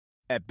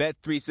At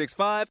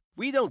Bet365,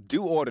 we don't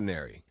do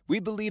ordinary. We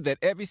believe that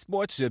every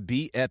sport should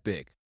be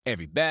epic.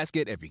 Every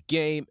basket, every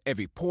game,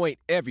 every point,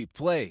 every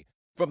play.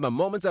 From the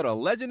moments that are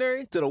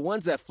legendary to the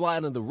ones that fly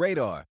under the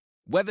radar.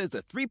 Whether it's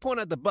a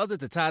three-pointer at the buzzer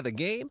to tie the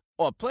game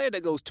or a player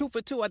that goes 2 for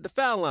 2 at the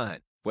foul line.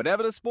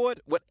 Whatever the sport,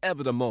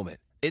 whatever the moment.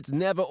 It's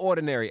never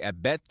ordinary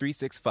at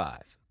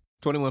Bet365.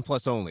 21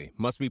 plus only.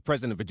 Must be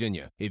present in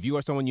Virginia. If you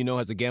or someone you know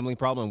has a gambling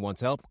problem and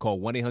wants help,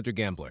 call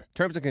 1-800-GAMBLER.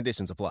 Terms and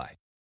conditions apply.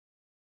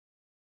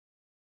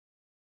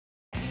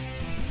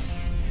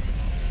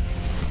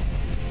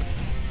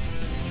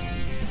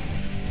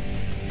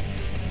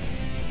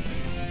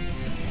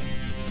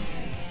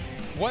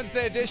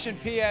 Wednesday edition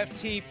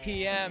PFT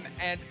PM,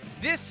 and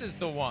this is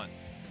the one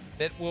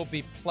that will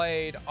be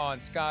played on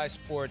Sky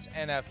Sports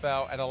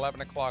NFL at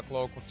 11 o'clock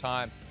local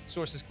time.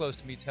 Sources close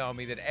to me tell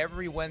me that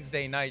every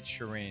Wednesday night,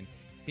 Shireen,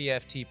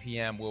 PFT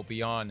PM will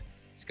be on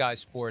Sky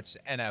Sports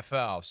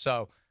NFL.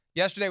 So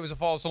yesterday was a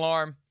false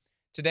alarm.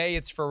 Today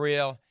it's for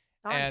real.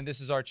 And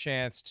this is our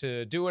chance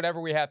to do whatever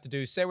we have to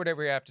do, say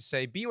whatever we have to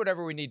say, be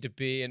whatever we need to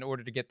be in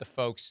order to get the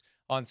folks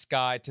on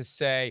Sky to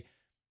say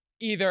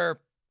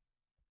either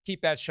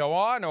keep that show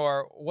on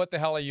or what the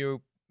hell are you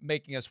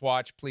making us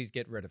watch? Please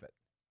get rid of it.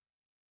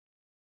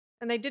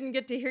 And they didn't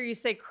get to hear you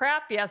say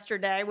crap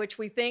yesterday, which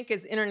we think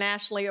is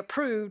internationally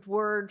approved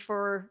word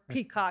for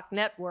Peacock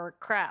Network,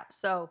 crap.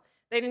 So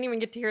they didn't even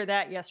get to hear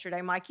that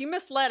yesterday, Mike. You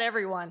misled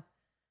everyone.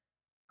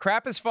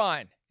 Crap is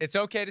fine. It's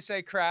okay to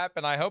say crap,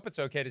 and I hope it's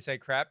okay to say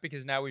crap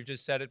because now we've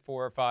just said it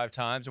 4 or 5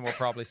 times, and we'll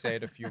probably say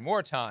it a few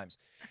more times.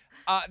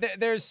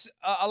 There's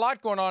a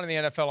lot going on in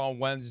the NFL on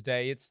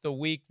Wednesday. It's the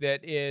week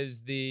that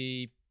is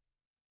the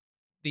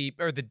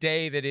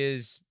day that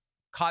is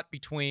caught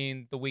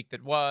between the week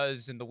that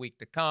was and the week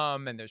to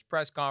come, and there's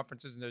press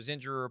conferences and there's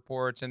injury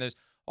reports and there's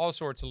all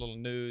sorts of little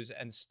news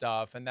and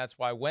stuff, and that's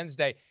why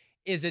Wednesday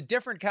is a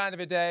different kind of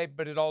a day,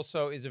 but it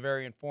also is a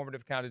very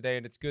informative kind of day,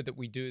 and it's good that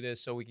we do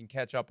this so we can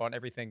catch up on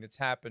everything that's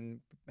happening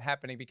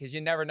because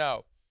you never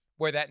know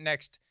where that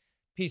next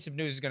piece of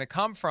news is going to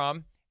come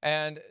from.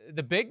 And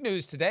the big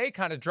news today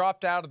kind of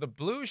dropped out of the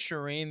blue,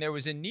 Shireen. There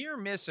was a near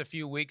miss a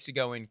few weeks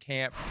ago in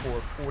camp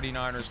for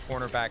 49ers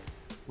cornerback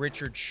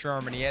Richard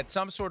Sherman. He had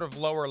some sort of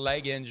lower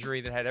leg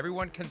injury that had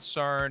everyone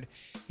concerned.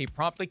 He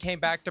promptly came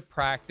back to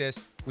practice.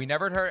 We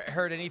never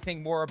heard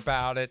anything more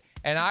about it.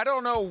 And I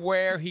don't know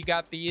where he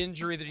got the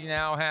injury that he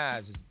now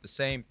has. Is it the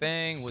same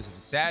thing? Was it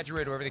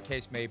exaggerated, whatever the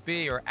case may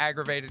be, or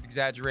aggravated,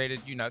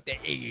 exaggerated? You know,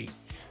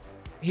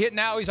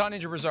 now he's on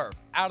injured reserve,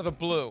 out of the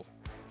blue.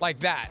 Like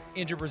that,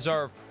 injured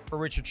reserve for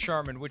Richard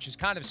Sherman, which is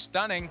kind of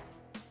stunning.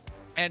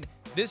 And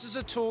this is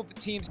a tool that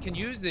teams can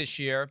use this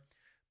year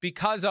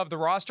because of the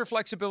roster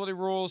flexibility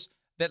rules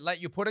that let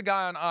you put a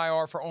guy on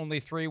IR for only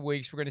 3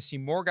 weeks. We're going to see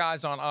more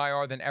guys on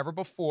IR than ever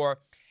before.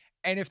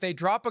 And if they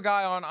drop a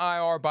guy on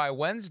IR by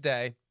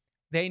Wednesday,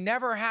 they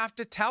never have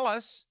to tell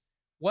us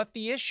what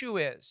the issue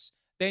is.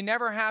 They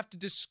never have to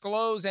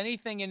disclose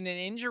anything in an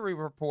injury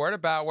report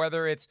about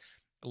whether it's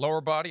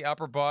lower body,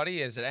 upper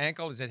body, is it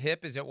ankle, is it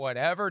hip, is it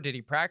whatever? Did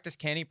he practice?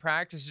 Can he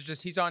practice? It's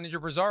just he's on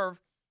injured reserve,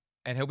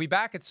 and he'll be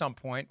back at some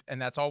point, and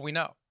that's all we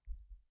know.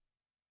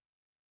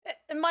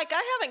 And Mike,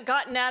 I haven't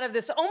gotten out of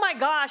this, oh my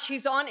gosh,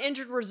 he's on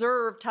injured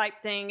reserve type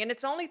thing. And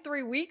it's only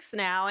 3 weeks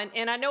now.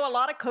 And I know a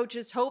lot of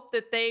coaches hope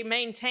that they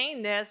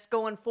maintain this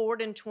going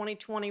forward in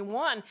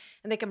 2021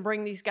 and they can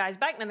bring these guys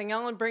back. Now, they can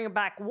only bring them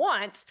back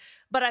once,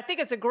 but I think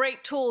it's a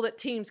great tool that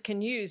teams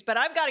can use. But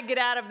I've got to get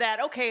out of that.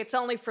 Okay, it's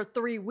only for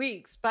 3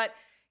 weeks. But,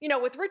 you know,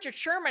 with Richard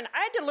Sherman,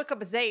 I had to look up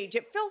his age.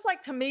 It feels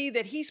like to me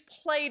that he's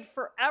played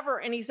forever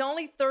and he's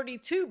only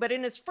 32. But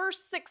in his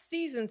first 6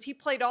 seasons, he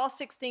played all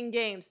 16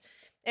 games.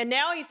 And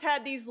now he's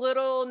had these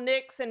little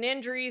nicks and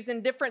injuries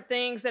and different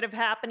things that have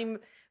happened. He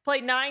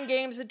played 9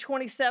 games in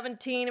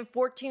 2017 and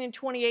 14 in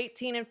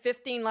 2018 and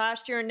 15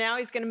 last year. And now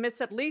he's going to miss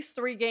at least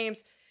 3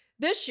 games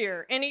this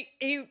year. And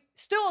he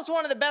still is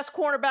one of the best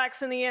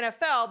cornerbacks in the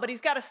NFL, but he's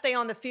got to stay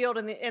on the field.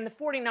 And the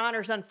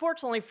 49ers,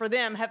 unfortunately for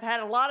them, have had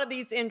a lot of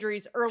these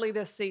injuries early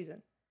this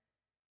season.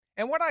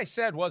 And what I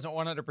said wasn't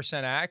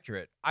 100%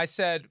 accurate. I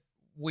said,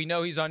 we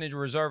know he's on injured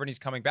reserve and he's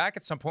coming back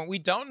at some point. We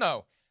don't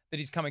know that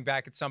he's coming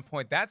back at some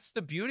point. That's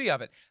the beauty of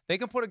it. They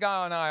can put a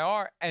guy on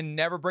IR and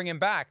never bring him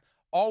back.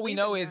 All we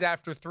know is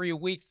after 3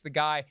 weeks, the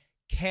guy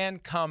can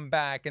come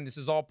back. And this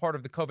is all part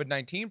of the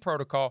COVID-19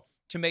 protocol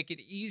to make it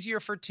easier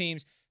for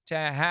teams to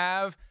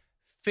have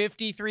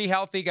 53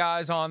 healthy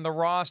guys on the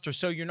roster.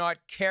 So you're not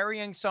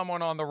carrying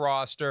someone on the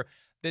roster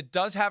that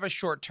does have a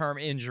short-term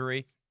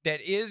injury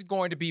that is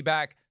going to be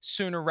back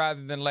sooner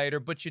rather than later,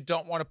 but you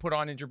don't want to put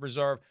on injured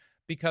reserve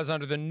because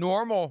under the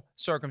normal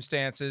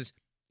circumstances,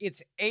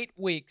 it's 8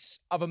 weeks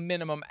of a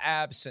minimum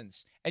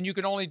absence, and you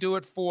can only do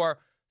it for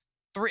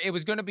 3. It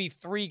was going to be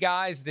 3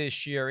 guys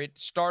this year. It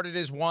started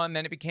as 1,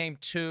 then it became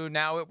 2.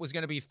 Now it was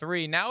going to be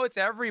 3. Now it's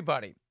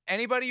everybody.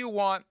 Anybody you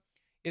want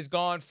is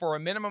gone for a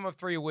minimum of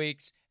 3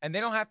 weeks, and they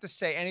don't have to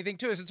say anything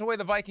to us. It's the way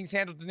the Vikings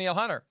handled Danielle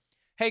Hunter.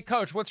 Hey,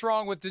 coach, what's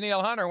wrong with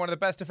Danielle Hunter, one of the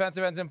best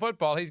defensive ends in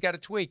football? He's got a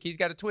tweak.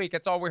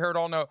 That's all we heard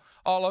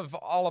all of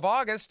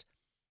August.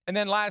 And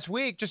then last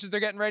week, just as they're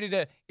getting ready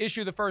to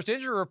issue the first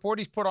injury report,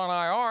 he's put on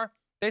IR.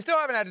 They still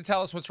haven't had to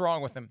tell us what's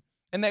wrong with him.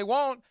 And they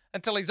won't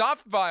until he's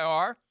off of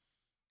IR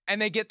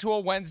and they get to a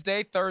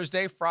Wednesday,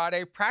 Thursday,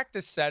 Friday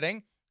practice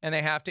setting, and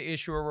they have to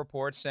issue a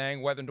report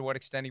saying whether and to what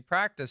extent he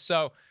practiced.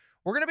 So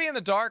we're going to be in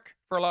the dark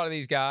for a lot of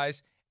these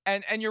guys.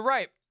 And you're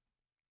right.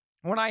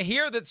 When I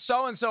hear that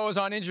so-and-so is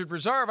on injured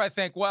reserve, I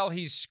think, well,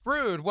 he's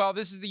screwed. Well,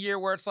 this is the year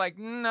where it's like,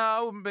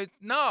 no, but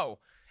no.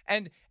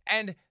 And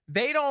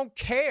they don't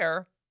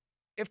care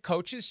if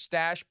coaches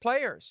stash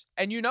players.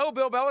 And you know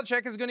Bill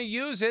Belichick is going to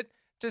use it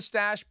to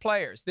stash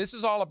players. This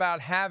is all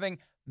about having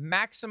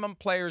maximum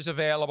players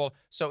available.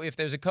 So if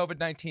there's a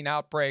COVID-19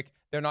 outbreak,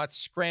 they're not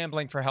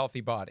scrambling for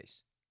healthy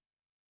bodies.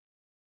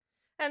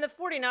 And the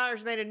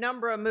 49ers made a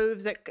number of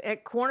moves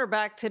at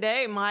cornerback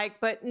today, Mike,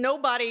 but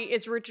nobody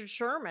is Richard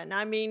Sherman.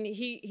 I mean,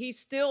 he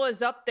still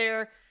is up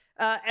there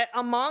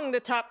among the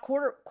top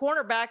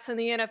cornerbacks in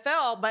the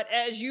NFL. But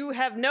as you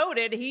have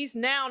noted, he's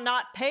now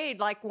not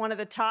paid like one of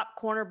the top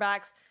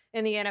cornerbacks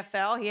in the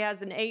NFL. He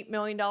has an $8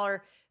 million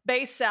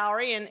base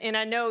salary. And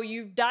I know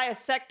you've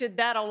dissected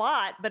that a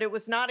lot, but it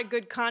was not a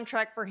good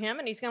contract for him.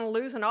 And he's going to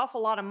lose an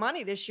awful lot of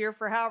money this year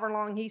for however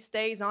long he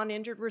stays on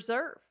injured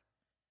reserve.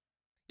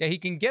 Yeah, he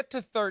can get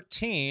to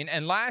 13.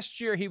 And last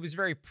year, he was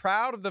very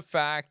proud of the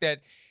fact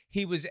that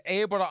he was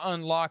able to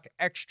unlock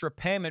extra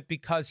payment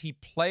because he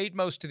played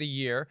most of the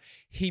year.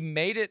 He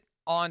made it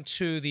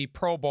onto the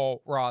Pro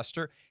Bowl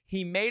roster.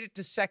 He made it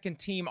to second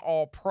team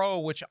All-Pro,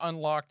 which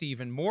unlocked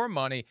even more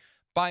money.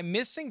 By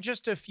missing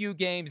just a few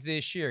games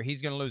this year,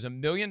 he's going to lose $1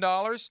 million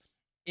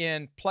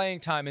in playing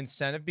time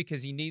incentive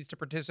because he needs to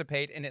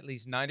participate in at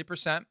least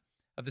 90%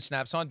 of the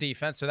snaps on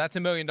defense. So that's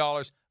 $1 million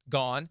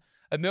gone.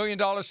 $1 million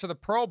for the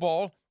Pro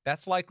Bowl.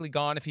 That's likely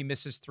gone if he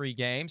misses 3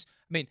 games.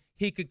 I mean,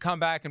 he could come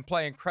back and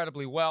play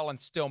incredibly well and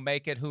still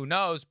make it. Who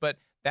knows? But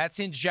that's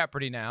in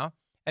jeopardy now.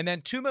 And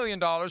then $2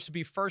 million to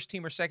be first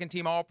team or second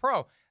team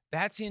All-Pro.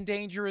 That's in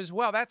danger as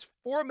well. That's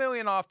 $4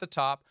 million off the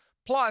top,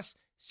 plus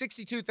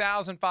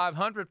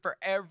 $62,500 for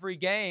every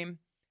game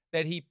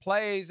that he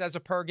plays as a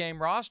per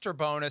game roster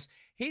bonus.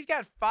 He's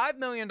got $5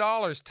 million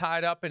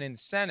tied up in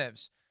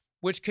incentives,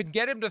 which could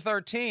get him to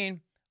 13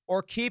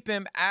 or keep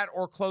him at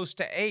or close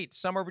to 8,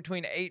 somewhere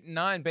between 8 and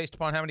 9 based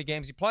upon how many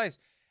games he plays.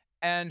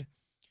 And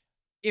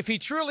if he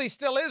truly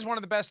still is one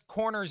of the best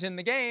corners in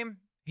the game,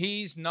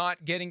 he's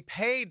not getting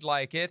paid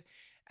like it.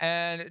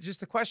 And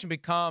just the question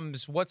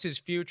becomes, what's his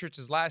future? It's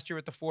his last year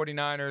with the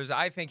 49ers.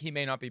 I think he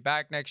may not be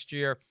back next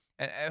year.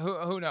 And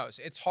who knows?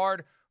 It's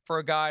hard for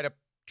a guy to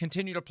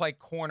continue to play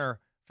corner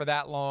for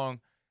that long.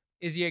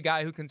 Is he a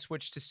guy who can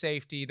switch to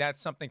safety?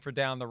 That's something for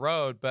down the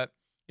road. But,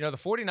 you know, the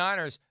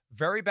 49ers,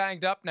 very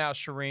banged up now,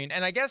 Shireen.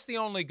 And I guess the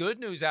only good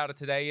news out of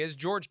today is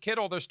George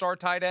Kittle, their star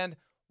tight end,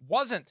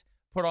 wasn't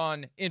put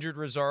on injured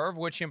reserve,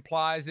 which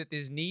implies that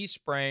this knee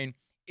sprain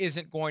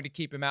isn't going to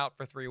keep him out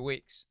for 3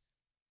 weeks.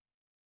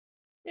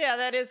 Yeah,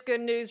 that is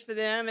good news for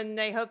them, and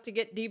they hope to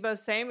get Deebo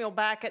Samuel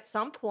back at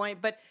some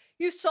point. But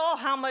you saw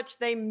how much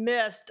they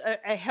missed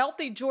a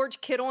healthy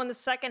George Kittle in the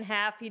second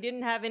half. He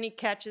didn't have any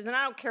catches, and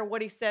I don't care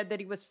what he said that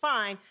he was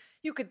fine.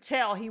 You could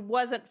tell he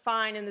wasn't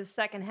fine in the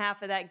second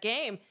half of that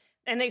game.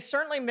 And they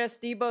certainly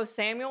missed Deebo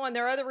Samuel, and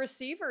there are other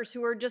receivers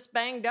who are just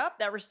banged up.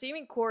 That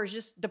receiving core is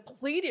just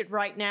depleted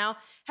right now.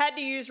 Had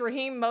to use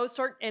Raheem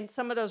Mostert and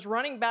some of those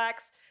running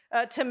backs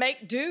to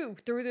make do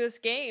through this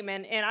game.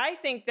 And I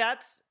think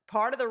that's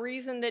part of the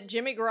reason that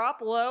Jimmy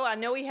Garoppolo, I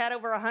know he had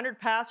over 100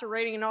 passer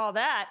rating and all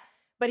that,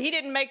 but he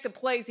didn't make the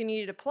plays he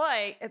needed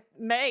to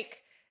make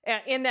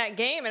in that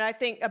game. And I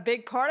think a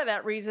big part of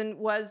that reason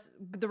was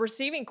the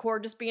receiving core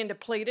just being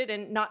depleted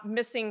and not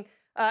missing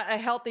a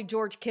healthy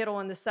George Kittle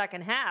in the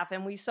second half.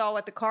 And we saw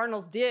what the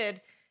Cardinals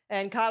did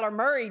and Kyler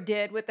Murray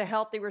did with the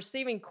healthy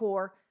receiving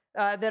core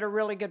that are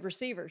really good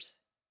receivers.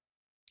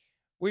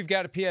 We've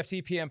got a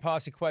PFT PM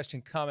Posse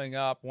question coming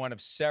up, one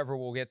of several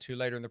we'll get to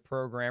later in the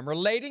program,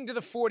 relating to the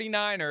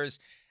 49ers,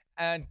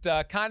 and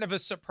kind of a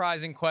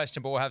surprising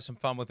question, but we'll have some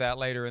fun with that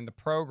later in the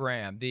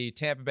program. The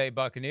Tampa Bay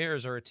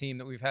Buccaneers are a team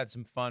that we've had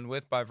some fun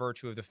with by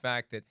virtue of the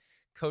fact that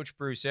Coach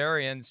Bruce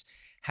Arians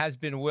has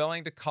been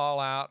willing to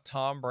call out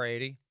Tom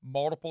Brady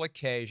multiple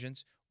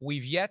occasions.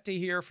 We've yet to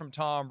hear from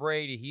Tom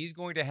Brady. He's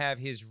going to have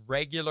his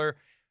regular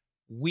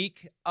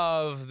week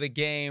of the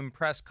game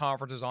press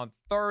conferences on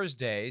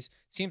Thursdays.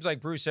 Seems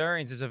like Bruce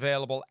Arians is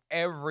available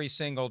every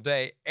single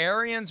day.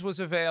 Arians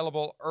was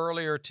available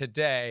earlier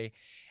today.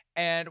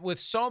 And with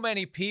so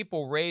many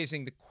people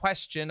raising the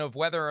question of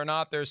whether or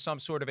not there's some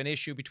sort of an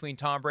issue between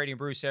Tom Brady and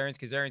Bruce Arians,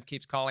 because Arians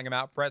keeps calling him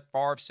out. Brett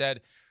Favre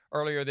said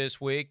earlier this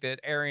week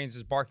that Arians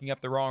is barking up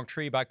the wrong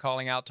tree by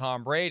calling out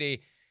Tom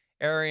Brady.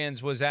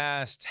 Arians was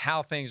asked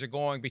how things are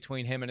going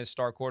between him and his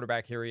star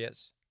quarterback. Here he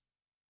is.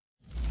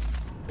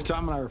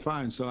 Tom and I are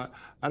fine, so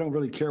I don't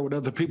really care what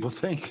other people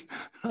think.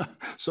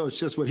 So it's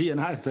just what he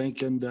and I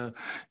think. And,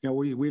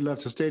 we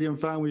left the stadium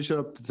fine. We showed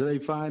up today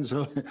fine,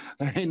 so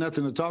there ain't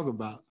nothing to talk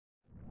about.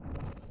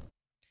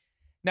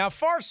 Now,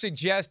 Favre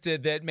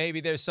suggested that maybe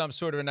there's some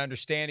sort of an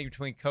understanding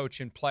between coach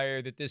and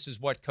player that this is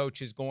what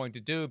coach is going to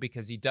do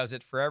because he does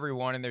it for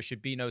everyone and there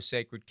should be no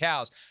sacred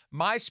cows.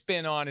 My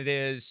spin on it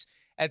is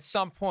at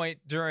some point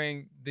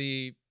during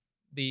the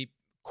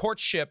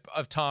courtship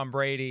of Tom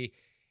Brady,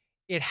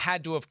 it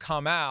had to have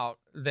come out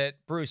that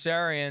Bruce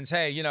Arians,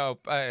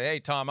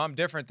 hey, Tom, I'm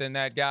different than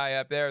that guy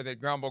up there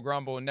that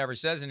grumble and never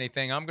says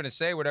anything. I'm going to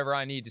say whatever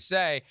I need to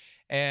say,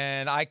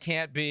 and I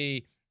can't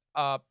be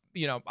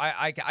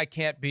I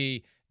can't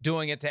be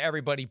doing it to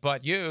everybody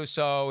but you.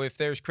 So if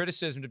there's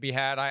criticism to be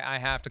had, I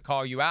have to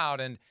call you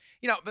out. And,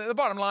 the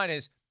bottom line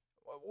is,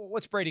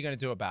 what's Brady going to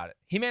do about it?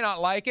 He may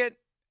not like it,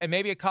 and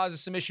maybe it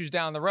causes some issues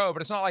down the road,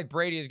 but it's not like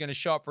Brady is going to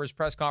show up for his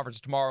press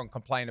conference tomorrow and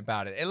complain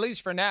about it. At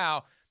least for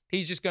now,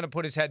 he's just going to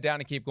put his head down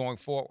and keep going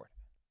forward.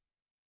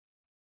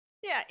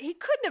 Yeah, he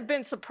couldn't have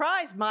been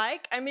surprised,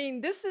 Mike. I mean,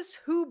 this is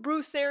who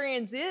Bruce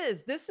Arians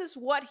is. This is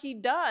what he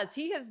does.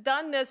 He has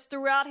done this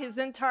throughout his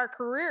entire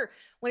career.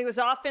 When he was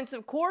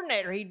offensive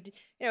coordinator, he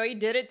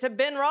did it to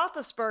Ben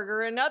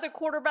Roethlisberger and other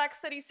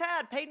quarterbacks that he's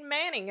had, Peyton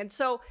Manning. And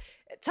so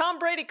Tom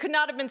Brady could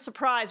not have been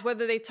surprised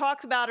whether they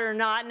talked about it or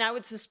not. And I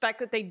would suspect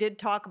that they did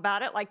talk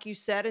about it, like you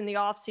said, in the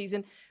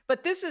offseason.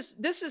 But this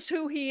is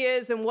who he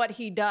is and what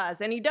he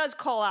does. And he does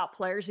call out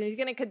players, and he's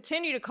going to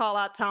continue to call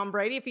out Tom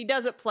Brady if he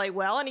doesn't play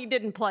well, and he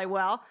didn't play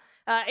well.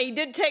 He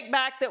did take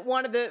back that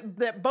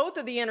both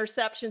of the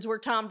interceptions were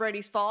Tom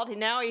Brady's fault. And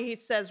now he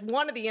says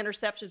one of the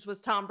interceptions was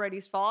Tom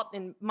Brady's fault,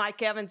 and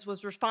Mike Evans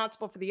was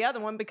responsible for the other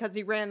one because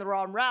he ran the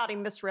wrong route. He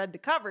misread the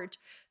coverage.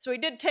 So he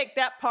did take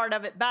that part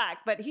of it back.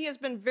 But he has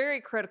been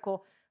very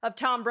critical of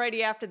Tom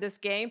Brady after this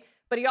game.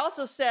 But he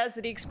also says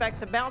that he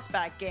expects a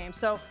bounce-back game.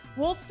 So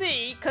we'll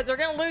see, because they're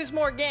going to lose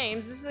more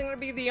games. This isn't going to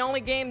be the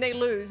only game they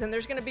lose, and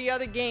there's going to be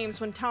other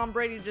games when Tom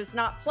Brady does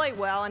not play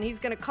well, and he's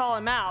going to call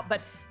him out. But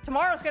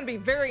tomorrow's going to be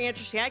very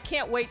interesting. I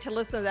can't wait to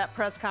listen to that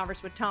press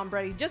conference with Tom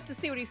Brady just to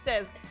see what he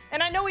says.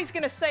 And I know he's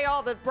going to say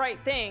all the right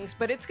things,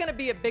 but it's going to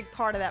be a big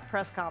part of that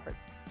press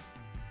conference.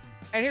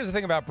 And here's the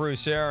thing about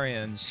Bruce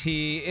Arians.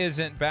 He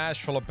isn't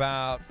bashful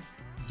about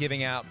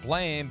giving out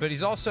blame, but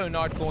he's also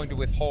not going to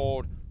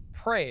withhold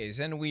praise.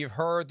 And we've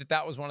heard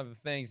that was one of the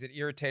things that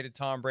irritated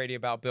Tom Brady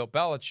about Bill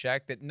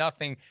Belichick, that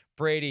nothing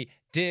Brady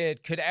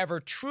did could ever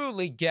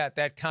truly get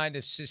that kind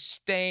of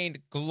sustained,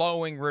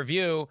 glowing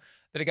review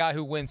that a guy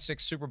who wins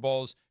 6 Super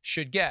Bowls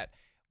should get.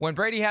 When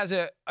Brady has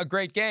a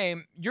great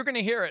game, you're going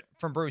to hear it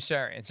from Bruce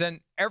Arians.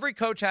 And every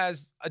coach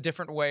has a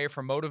different way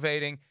for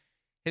motivating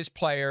his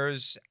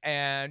players.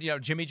 And,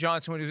 Jimmy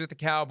Johnson, when he was with the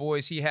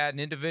Cowboys, he had an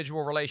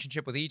individual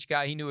relationship with each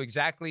guy. He knew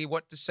exactly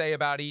what to say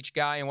about each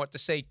guy and what to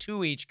say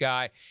to each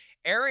guy.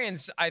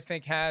 Arians, I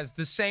think, has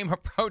the same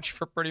approach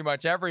for pretty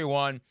much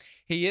everyone.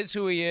 He is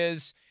who he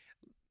is.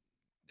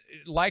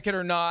 Like it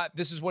or not,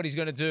 this is what he's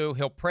going to do.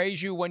 He'll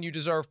praise you when you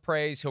deserve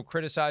praise. He'll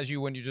criticize you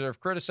when you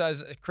deserve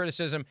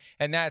criticism,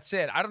 and that's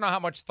it. I don't know how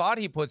much thought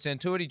he puts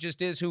into it. He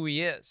just is who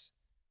he is.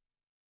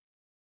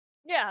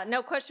 Yeah,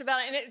 no question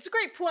about it. And it's a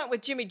great point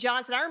with Jimmy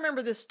Johnson. I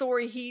remember the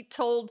story he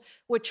told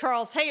with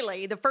Charles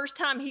Haley. The first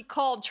time he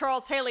called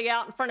Charles Haley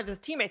out in front of his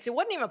teammates, it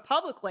wasn't even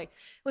publicly. It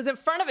was in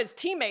front of his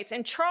teammates.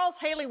 And Charles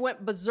Haley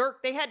went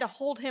berserk. They had to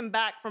hold him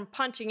back from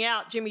punching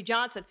out Jimmy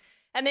Johnson.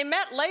 And they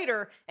met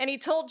later, and he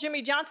told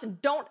Jimmy Johnson,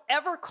 don't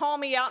ever call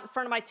me out in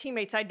front of my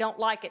teammates. I don't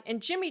like it. And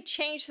Jimmy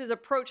changed his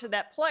approach to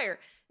that player.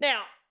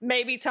 Now,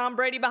 maybe Tom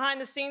Brady behind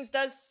the scenes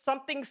does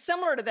something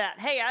similar to that.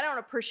 Hey, I don't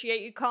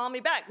appreciate you calling me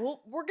back.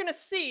 Well, we're going to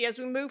see as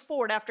we move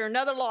forward after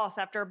another loss,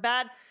 after a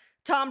bad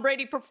Tom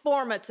Brady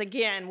performance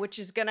again, which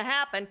is going to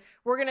happen.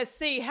 We're going to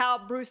see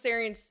how Bruce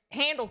Arians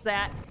handles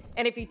that.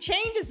 And if he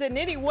changes in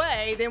any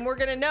way, then we're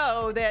going to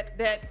know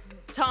that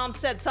Tom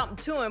said something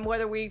to him,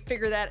 whether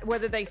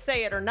they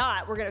say it or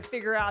not. We're going to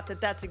figure out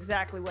that that's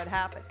exactly what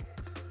happened.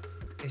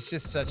 It's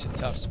just such a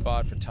tough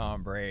spot for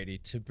Tom Brady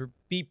to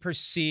be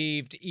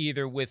perceived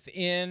either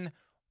within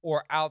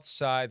or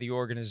outside the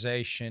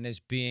organization as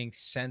being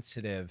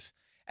sensitive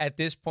at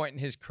this point in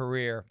his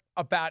career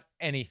about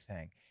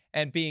anything,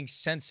 and being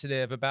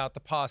sensitive about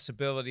the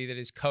possibility that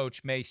his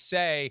coach may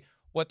say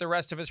what the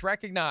rest of us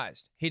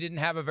recognized. He didn't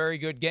have a very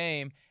good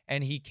game,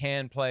 and he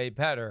can play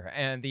better.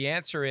 And the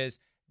answer is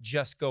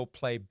just go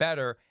play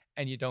better,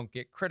 and you don't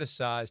get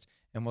criticized.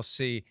 And we'll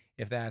see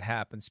if that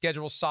happens.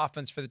 Schedule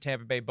softens for the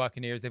Tampa Bay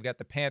Buccaneers. They've got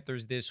the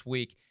Panthers this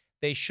week.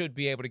 They should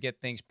be able to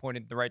get things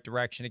pointed in the right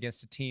direction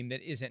against a team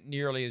that isn't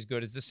nearly as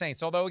good as the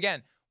Saints. Although,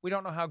 again, we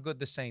don't know how good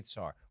the Saints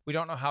are. We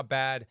don't know how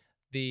bad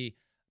the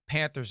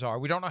Panthers are.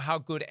 We don't know how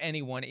good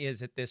anyone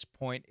is at this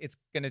point. It's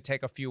going to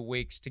take a few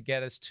weeks to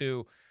get us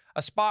to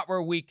a spot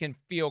where we can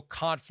feel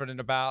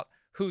confident about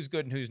who's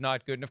good and who's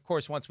not good. And, of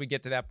course, once we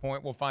get to that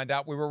point, we'll find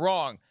out we were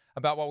wrong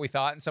about what we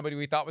thought, and somebody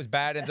we thought was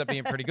bad ends up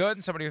being pretty good,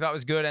 and somebody we thought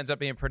was good ends up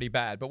being pretty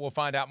bad. But we'll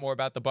find out more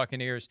about the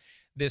Buccaneers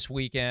this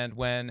weekend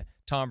when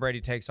Tom Brady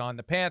takes on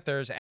the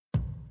Panthers.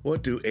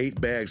 What do 8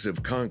 bags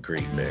of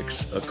concrete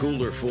mix, a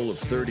cooler full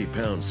of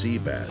 30-pound sea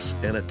bass,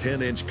 and a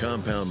 10-inch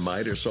compound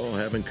miter saw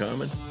have in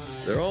common?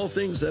 They're all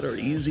things that are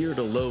easier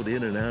to load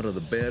in and out of the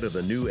bed of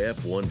the new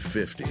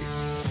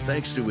F-150.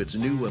 thanks to its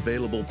new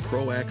available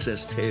Pro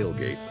Access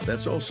tailgate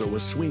that's also a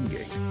swing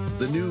gate.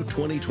 The new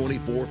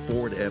 2024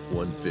 Ford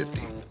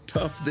F-150.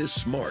 Tough this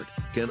smart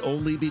can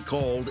only be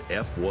called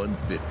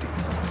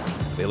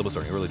F-150. Available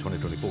starting early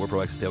 2024.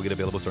 Pro Access tailgate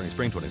available starting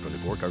spring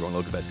 2024. Cargo and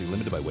load capacity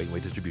limited by weight and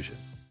weight distribution.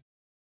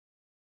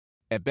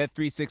 At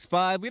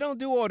Bet365, we don't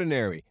do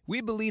ordinary.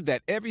 We believe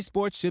that every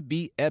sport should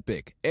be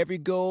epic. Every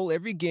goal,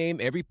 every game,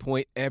 every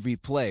point, every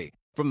play.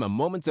 From the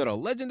moments that are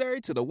legendary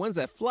to the ones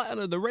that fly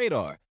under the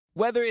radar.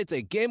 Whether it's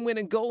a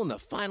game-winning goal in the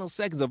final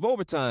seconds of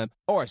overtime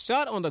or a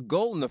shot on the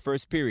goal in the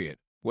first period.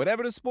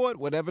 Whatever the sport,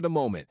 whatever the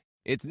moment.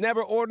 It's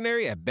never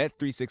ordinary at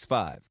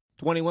Bet365.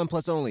 21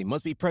 plus only.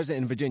 Must be present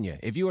in Virginia.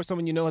 If you or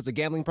someone you know has a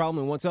gambling problem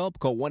and wants help,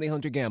 call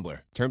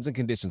 1-800-GAMBLER. Terms and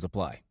conditions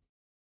apply.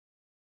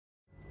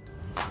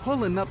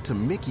 Pulling up to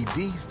Mickey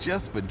D's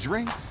just for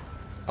drinks?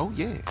 Oh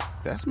yeah,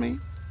 that's me.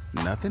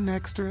 Nothing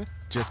extra,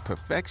 just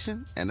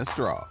perfection and a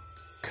straw.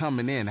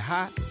 Coming in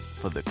hot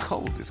for the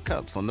coldest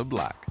cups on the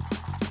block.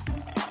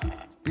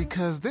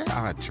 Because there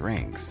are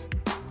drinks.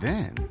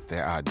 Then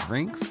there are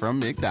drinks from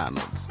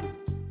McDonald's.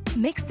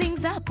 Mix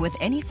things up with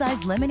any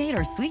size lemonade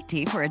or sweet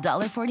tea for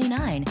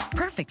 $1.49.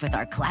 Perfect with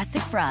our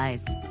classic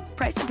fries.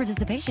 Price and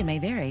participation may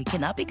vary.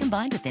 Cannot be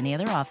combined with any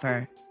other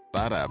offer.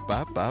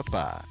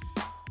 Ba-da-ba-ba-ba.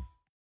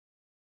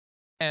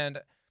 And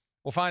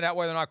we'll find out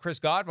whether or not Chris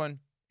Godwin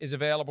is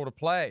available to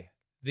play.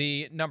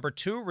 The number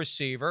 2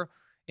 receiver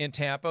in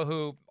Tampa,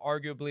 who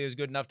arguably is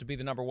good enough to be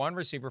the number 1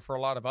 receiver for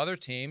a lot of other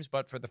teams,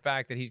 but for the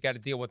fact that he's got to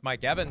deal with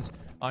Mike Evans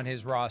on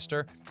his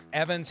roster.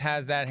 Evans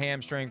has that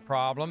hamstring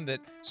problem that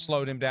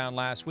slowed him down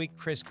last week.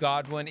 Chris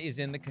Godwin is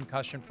in the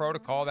concussion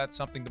protocol. That's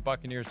something the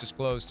Buccaneers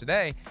disclosed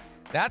today.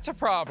 That's a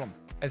problem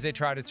as they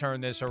try to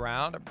turn this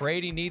around.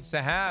 Brady needs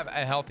to have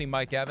a healthy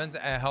Mike Evans,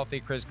 a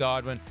healthy Chris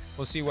Godwin.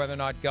 We'll see whether or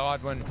not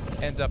Godwin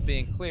ends up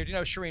being cleared. You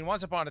know, Shireen,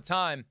 once upon a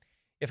time,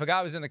 if a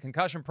guy was in the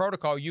concussion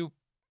protocol, you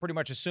pretty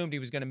much assumed he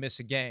was going to miss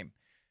a game.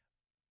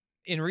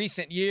 In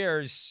recent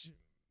years,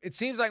 it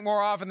seems like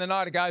more often than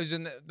not, a guy who's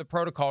in the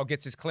protocol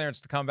gets his clearance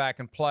to come back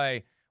and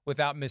play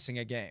without missing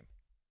a game.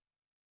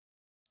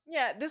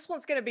 Yeah, this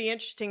one's going to be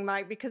interesting,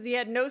 Mike, because he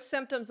had no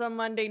symptoms on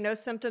Monday, no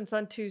symptoms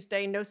on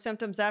Tuesday, no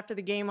symptoms after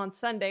the game on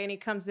Sunday, and he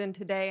comes in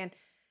today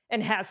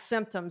and has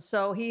symptoms.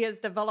 So he has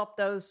developed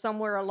those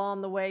somewhere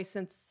along the way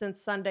since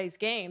Sunday's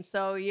game.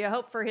 So you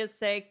hope for his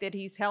sake that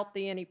he's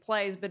healthy and he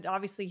plays, but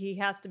obviously he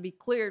has to be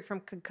cleared from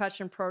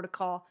concussion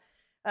protocol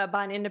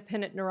by an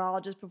independent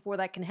neurologist before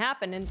that can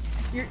happen. And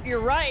you're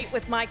right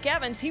with Mike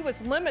Evans. He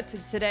was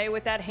limited today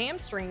with that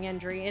hamstring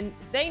injury, and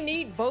they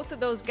need both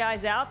of those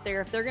guys out there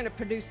if they're going to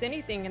produce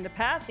anything in the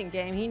passing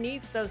game. He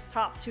needs those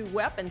top 2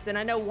 weapons. And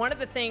I know one of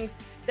the things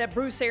that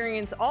Bruce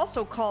Arians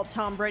also called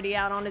Tom Brady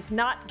out on is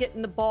not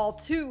getting the ball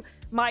to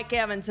Mike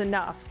Evans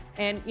enough.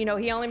 And, you know,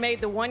 he only made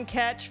the 1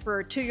 catch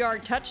for a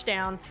 2-yard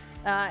touchdown,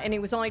 and he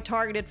was only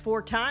targeted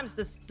 4 times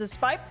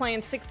despite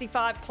playing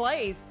 65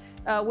 plays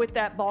with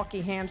that bulky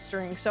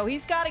hamstring. So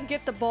he's got to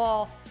get the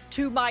ball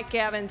to Mike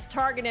Evans,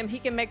 target him. He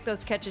can make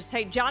those catches.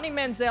 Hey, Johnny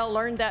Manziel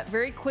learned that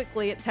very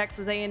quickly at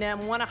Texas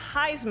A&M. Won a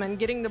Heisman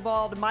getting the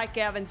ball to Mike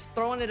Evans,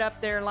 throwing it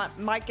up there and let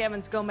Mike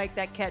Evans go make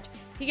that catch.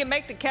 He can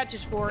make the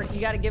catches for it.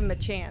 You got to give him a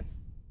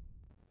chance.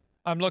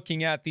 I'm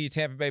looking at the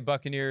Tampa Bay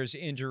Buccaneers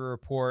injury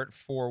report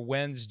for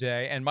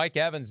Wednesday, and Mike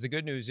Evans, the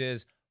good news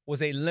is,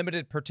 was a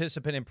limited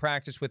participant in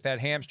practice with that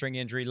hamstring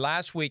injury.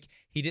 Last week,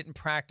 he didn't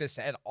practice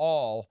at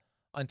all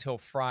until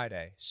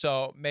Friday.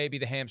 So maybe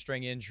the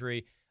hamstring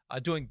injury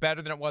doing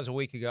better than it was a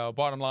week ago.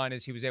 Bottom line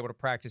is he was able to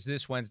practice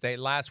this Wednesday,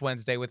 last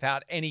Wednesday,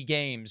 without any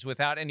games,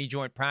 without any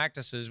joint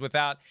practices,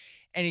 without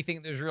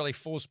anything that was really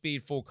full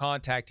speed, full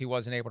contact. He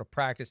wasn't able to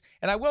practice.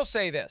 And I will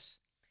say this,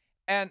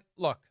 and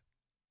look,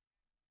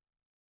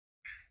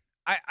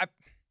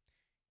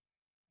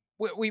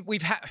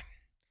 we've had...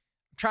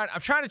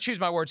 I'm trying to choose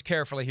my words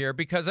carefully here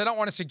because I don't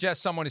want to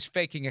suggest someone is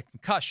faking a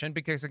concussion,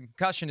 because a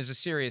concussion is a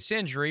serious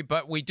injury.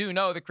 But we do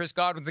know that Chris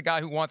Godwin's a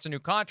guy who wants a new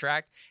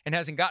contract and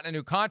hasn't gotten a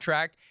new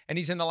contract, and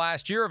he's in the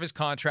last year of his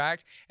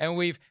contract. And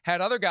we've had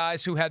other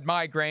guys who had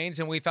migraines,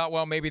 and we thought,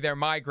 well, maybe they're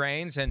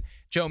migraines. And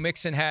Joe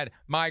Mixon had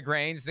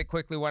migraines that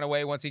quickly went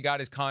away once he got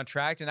his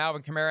contract. And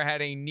Alvin Kamara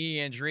had a knee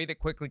injury that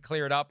quickly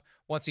cleared up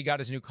once he got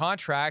his new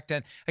contract.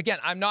 And again,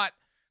 I'm not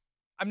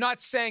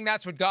saying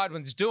that's what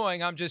Godwin's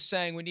doing. I'm just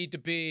saying we need to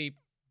be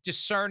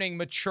discerning,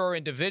 mature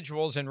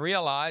individuals and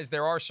realize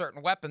there are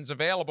certain weapons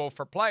available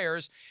for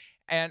players.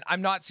 And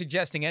I'm not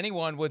suggesting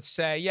anyone would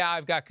say, yeah,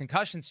 I've got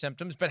concussion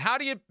symptoms, but how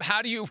do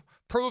you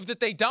prove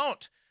that they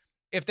don't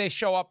if they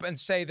show up and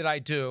say that I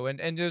do?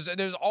 And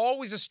there's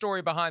always a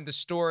story behind the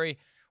story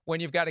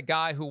when you've got a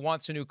guy who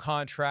wants a new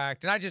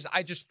contract. And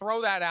I just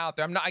throw that out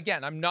there.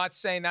 I'm not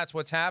saying that's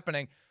what's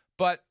happening,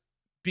 but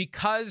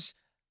because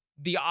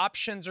the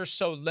options are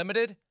so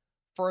limited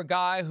for a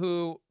guy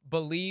who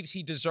believes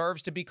he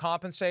deserves to be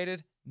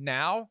compensated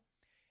now,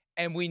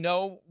 and we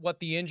know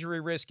what the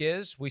injury risk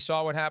is. We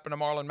saw what happened to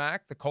Marlon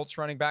Mack, the Colts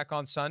running back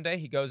on Sunday.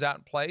 He goes out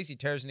and plays. He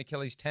tears an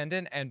Achilles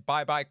tendon, and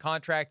bye-bye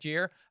contract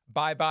year,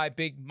 bye-bye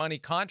big money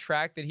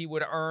contract that he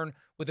would earn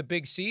with a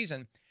big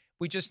season.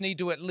 We just need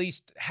to at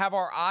least have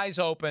our eyes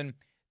open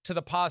to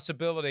the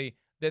possibility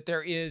that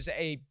there is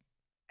a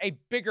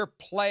bigger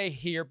play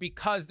here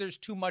because there's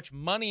too much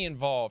money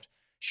involved,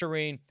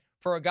 Shireen,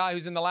 for a guy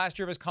who's in the last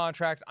year of his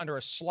contract under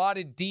a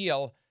slotted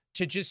deal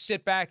to just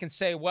sit back and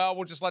say, well,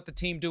 we'll just let the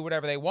team do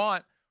whatever they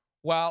want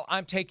while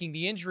I'm taking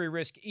the injury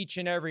risk each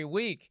and every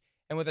week.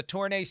 And with a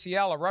torn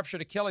ACL, a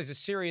ruptured Achilles, a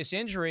serious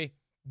injury,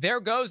 there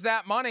goes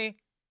that money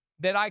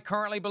that I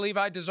currently believe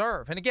I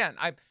deserve. And again,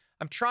 I'm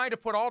trying to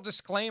put all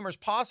disclaimers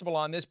possible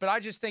on this, but I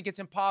just think it's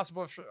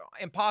impossible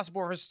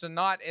for us to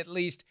not at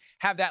least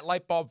have that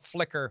light bulb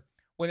flicker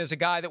when there's a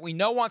guy that we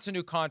know wants a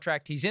new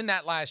contract. He's in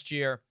that last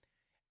year,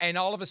 and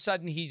all of a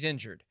sudden he's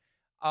injured.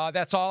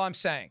 That's all I'm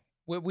saying.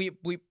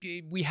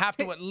 We have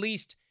to at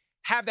least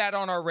have that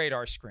on our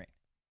radar screen.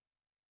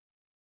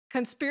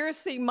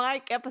 Conspiracy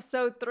Mike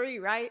episode 3,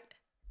 right?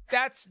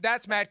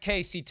 That's Matt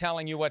Casey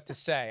telling you what to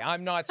say.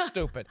 I'm not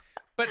stupid.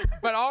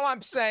 But all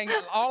I'm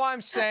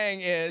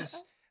saying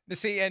is,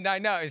 and I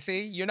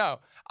know,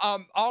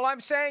 all I'm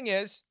saying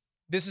is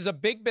this is a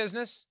big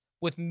business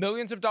with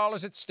millions of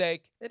dollars at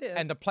stake. It is.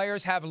 And the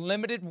players have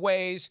limited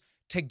ways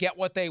to get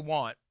what they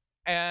want.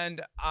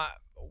 And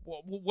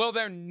will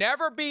there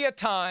never be a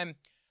time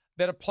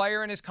that a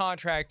player in his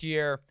contract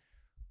year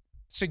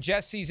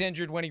suggests he's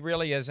injured when he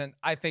really isn't?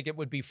 I think it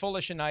would be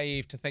foolish and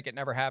naive to think it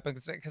never happened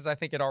because I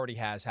think it already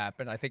has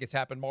happened. I think it's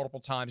happened multiple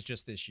times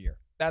just this year.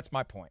 That's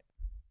my point.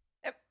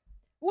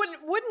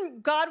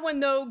 Wouldn't Godwin,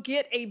 though,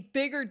 get a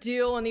bigger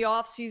deal in the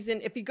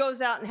offseason if he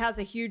goes out and has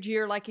a huge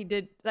year like he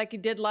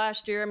did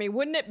last year? I mean,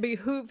 wouldn't it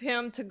behoove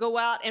him to go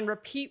out and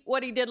repeat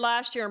what he did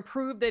last year and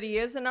prove that he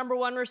is a number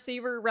one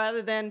receiver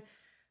rather than,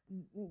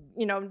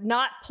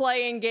 not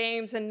play in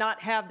games and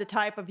not have the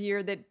type of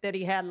year that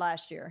he had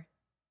last year?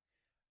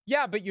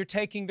 Yeah, but you're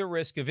taking the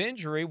risk of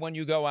injury when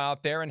you go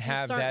out there and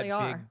have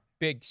that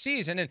big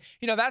season. And,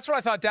 that's what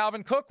I thought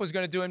Dalvin Cook was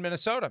going to do in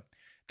Minnesota.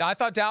 I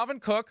thought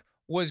Dalvin Cook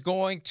was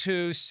going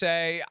to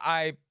say,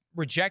 I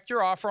reject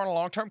your offer on a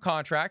long-term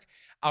contract.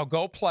 I'll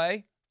go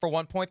play for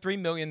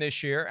 $1.3 million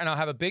this year, and I'll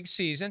have a big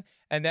season,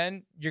 and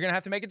then you're going to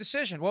have to make a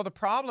decision. Well, the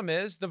problem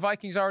is the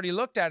Vikings already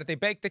looked at it. They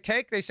baked the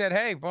cake. They said,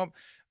 hey, well,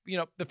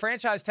 the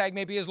franchise tag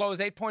may be as low as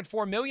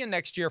 $8.4 million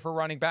next year for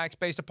running backs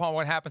based upon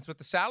what happens with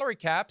the salary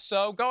cap.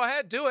 So go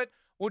ahead, do it.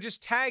 We'll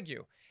just tag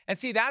you. And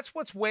see, that's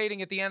what's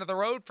waiting at the end of the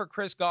road for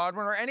Chris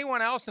Godwin or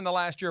anyone else in the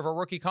last year of a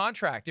rookie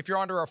contract. If you're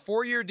under a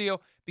 4-year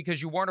deal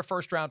because you weren't a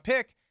first-round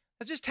pick,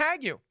 let's just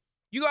tag you.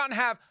 You go out and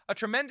have a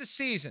tremendous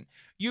season.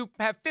 You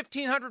have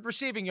 1,500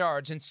 receiving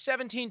yards and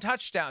 17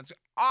 touchdowns.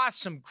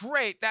 Awesome.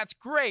 Great. That's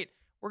great.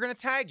 We're going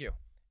to tag you.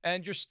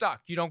 And you're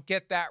stuck. You don't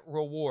get that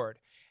reward.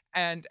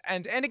 And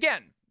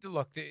again,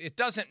 look, it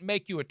doesn't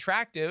make you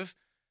attractive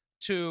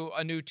to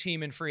a new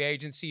team in free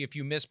agency if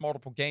you miss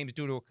multiple games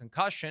due to a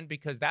concussion,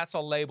 because that's a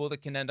label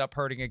that can end up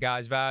hurting a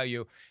guy's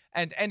value.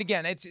 And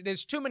again,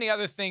 there's too many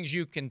other things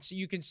you can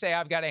say.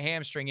 I've got a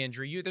hamstring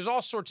injury. There's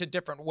all sorts of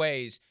different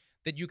ways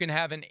that you can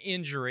have an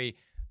injury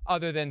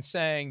other than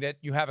saying that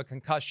you have a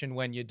concussion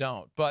when you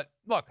don't. But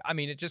look, I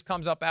mean, it just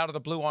comes up out of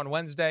the blue on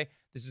Wednesday.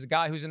 This is a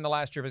guy who's in the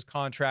last year of his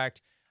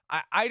contract.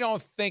 I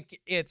don't think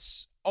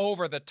it's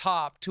over the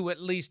top to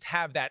at least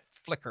have that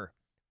flicker,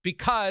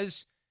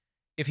 because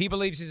if he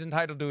believes he's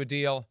entitled to a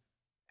deal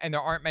and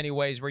there aren't many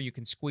ways where you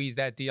can squeeze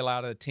that deal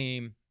out of the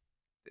team,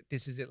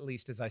 this is at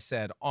least, as I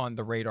said, on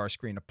the radar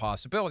screen of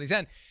possibilities.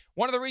 And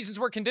one of the reasons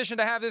we're conditioned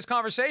to have this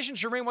conversation,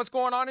 Shireen, what's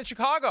going on in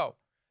Chicago?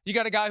 You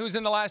got a guy who's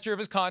in the last year of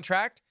his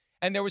contract,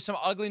 and there was some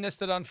ugliness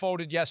that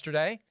unfolded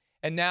yesterday.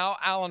 And now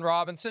Allen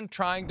Robinson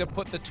trying to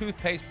put the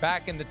toothpaste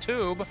back in the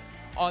tube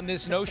on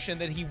this notion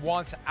that he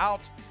wants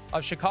out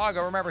of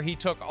Chicago. Remember, he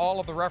took all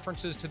of the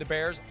references to the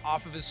Bears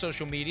off of his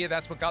social media.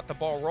 That's what got the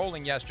ball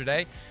rolling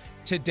yesterday.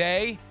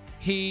 Today,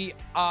 he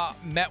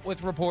met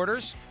with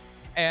reporters,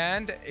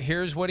 and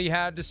here's what he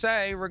had to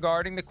say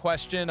regarding the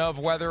question of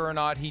whether or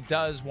not he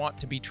does want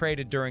to be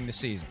traded during the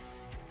season.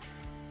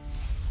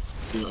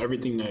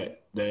 Everything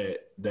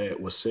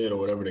that was said or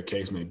whatever the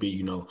case may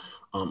be,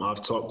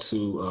 I've talked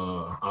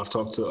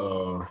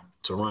to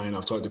Ryan,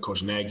 I've talked to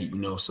Coach Nagy,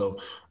 so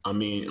I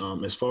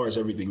mean, as far as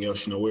everything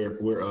else,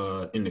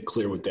 we're in the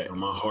clear with that. And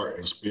my heart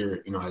and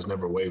spirit, has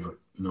never wavered,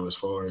 as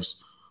far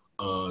as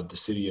the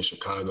city of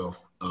Chicago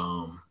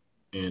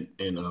and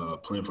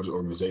playing for the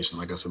organization.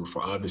 Like I said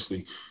before,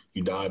 obviously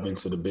you dive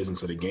into the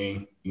business of the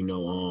game,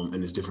 and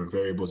there's different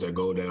variables that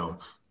go down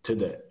to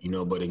that,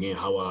 but again,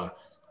 how I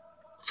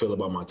feel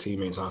about my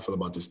teammates, how I feel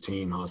about this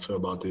team, how I feel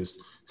about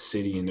this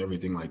city and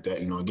everything like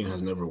that, again,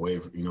 has never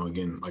wavered.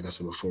 Again, like I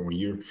said before, when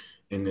you're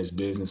in this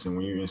business and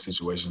when you're in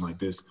situations like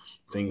this,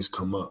 things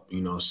come up,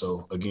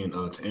 So again,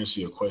 to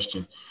answer your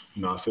question,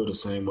 I feel the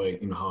same way,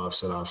 how I've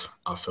said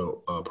I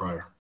felt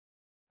prior.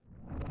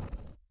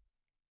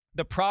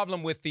 The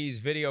problem with these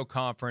video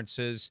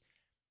conferences,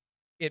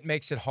 it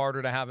makes it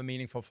harder to have a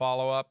meaningful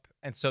follow-up.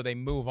 And so they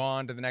move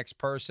on to the next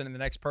person, and the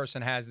next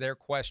person has their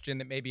question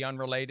that may be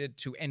unrelated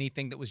to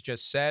anything that was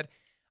just said.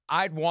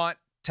 I'd want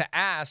to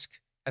ask,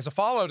 as a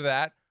follow to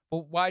that,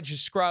 well, why'd you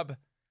scrub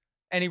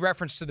any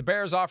reference to the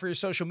Bears off of your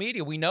social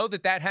media. We know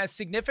that that has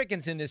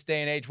significance in this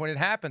day and age when it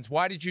happens.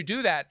 Why did you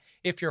do that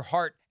if your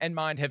heart and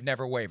mind have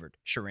never wavered,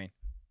 Shireen?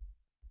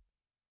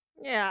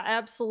 Yeah,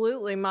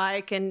 absolutely,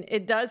 Mike. And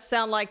it does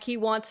sound like he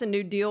wants a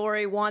new deal or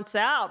he wants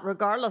out,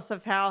 regardless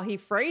of how he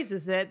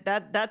phrases it.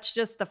 That's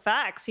just the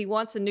facts. He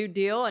wants a new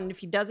deal. And if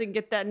he doesn't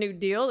get that new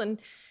deal, then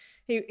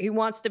he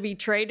wants to be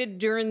traded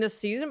during this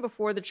season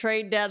before the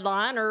trade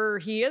deadline, or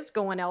he is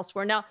going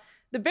elsewhere. Now,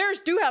 the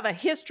Bears do have a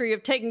history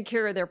of taking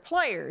care of their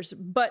players,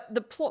 but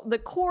the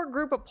core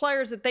group of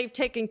players that they've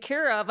taken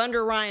care of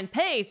under Ryan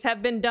Pace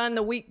have been done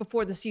the week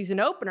before the season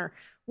opener.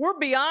 We're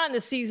beyond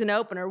the season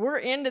opener. We're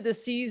into the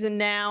season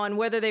now, and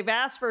whether they've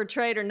asked for a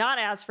trade or not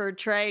asked for a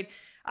trade,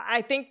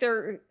 I think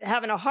they're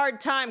having a hard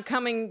time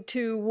coming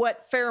to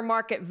what fair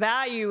market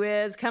value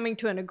is, coming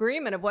to an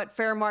agreement of what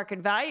fair market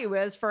value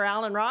is for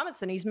Allen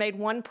Robinson. He's made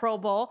one Pro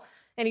Bowl,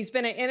 and he's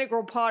been an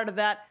integral part of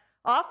that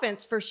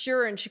offense for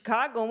sure in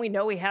Chicago. And we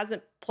know he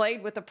hasn't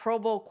played with a Pro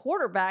Bowl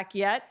quarterback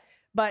yet.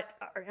 But,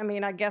 I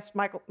mean, I guess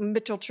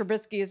Mitchell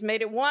Trubisky has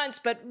made it once,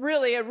 but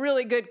really a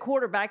really good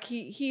quarterback.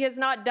 He has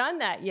not done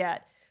that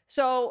yet.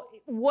 So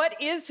what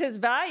is his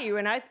value?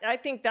 And I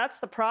think that's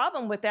the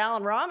problem with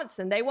Allen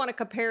Robinson. They want to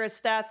compare his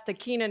stats to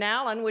Keenan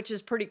Allen, which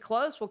is pretty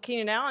close. Well,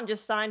 Keenan Allen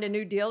just signed a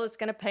new deal that's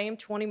going to pay him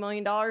 $20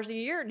 million a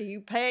year. Do you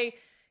pay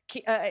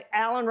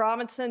Allen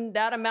Robinson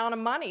that amount of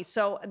money?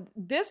 So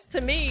this, to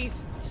me,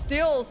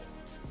 still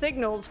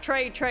signals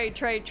trade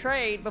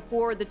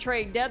before the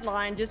trade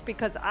deadline, just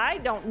because I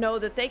don't know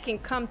that they can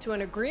come to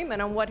an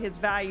agreement on what his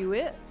value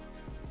is.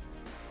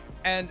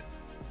 And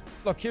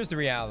look, here's the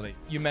reality.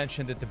 You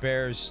mentioned that the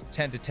Bears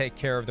tend to take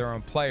care of their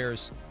own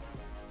players.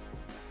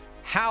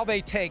 How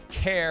they take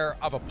care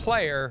of a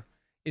player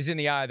is in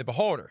the eye of the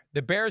beholder.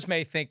 The Bears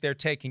may think they're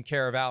taking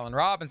care of Allen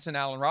Robinson.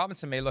 Allen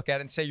Robinson may look at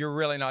it and say, you're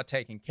really not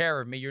taking care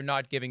of me. You're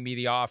not giving me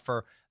the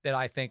offer that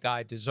I think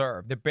I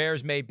deserve. The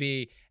Bears may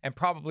be and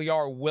probably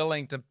are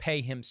willing to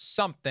pay him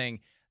something.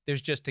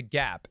 There's just a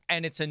gap.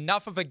 And it's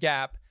enough of a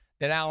gap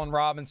that Allen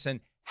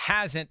Robinson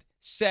hasn't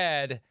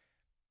said,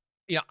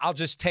 I'll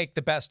just take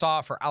the best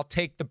offer. I'll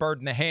take the bird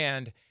in the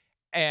hand,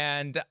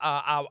 and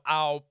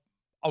I'll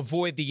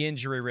avoid the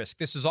injury risk.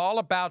 This is all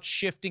about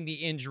shifting the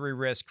injury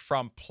risk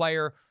from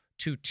player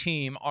to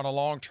team on a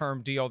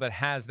long-term deal that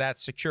has that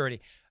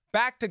security.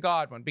 Back to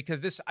Godwin, because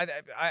this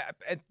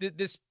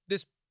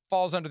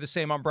falls under the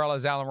same umbrella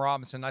as Allen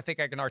Robinson. I think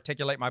I can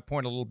articulate my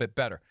point a little bit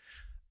better.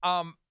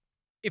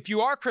 If you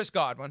are Chris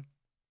Godwin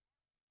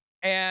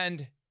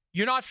and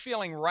you're not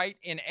feeling right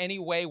in any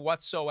way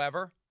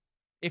whatsoever,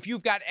 if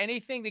you've got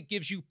anything that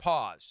gives you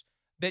pause,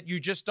 that you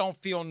just don't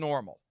feel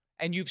normal,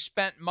 and you've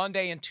spent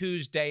Monday and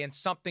Tuesday and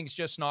something's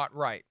just not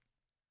right,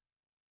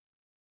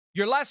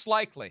 you're less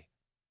likely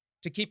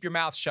to keep your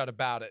mouth shut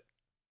about it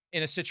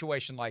in a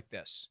situation like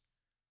this,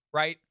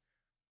 right?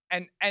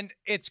 And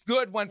it's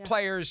good when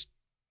players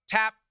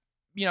tap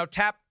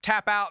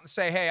out and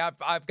say, hey,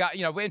 I've got,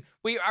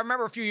 I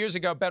remember a few years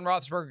ago, Ben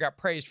Roethlisberger got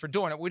praised for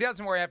doing it. He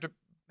doesn't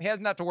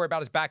have to worry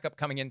about his backup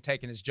coming in and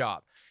taking his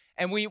job.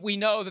 And we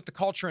know that the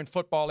culture in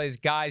football is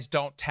guys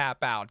don't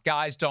tap out.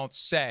 Guys don't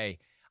say,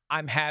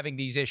 I'm having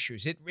these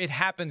issues. It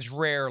happens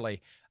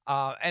rarely.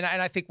 And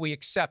I think we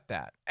accept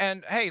that.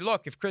 And, hey,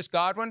 look, if Chris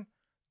Godwin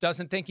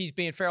doesn't think he's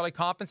being fairly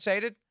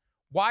compensated,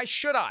 why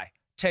should I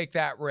take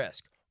that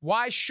risk?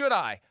 Why should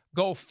I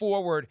go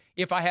forward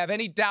if I have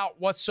any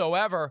doubt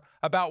whatsoever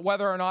about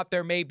whether or not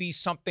there may be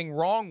something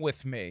wrong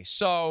with me?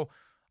 So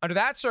under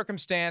that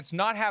circumstance,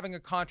 not having a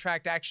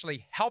contract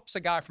actually helps a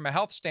guy from a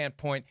health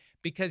standpoint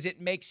because it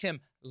makes him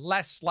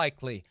less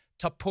likely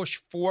to push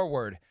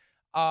forward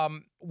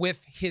with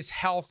his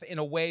health in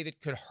a way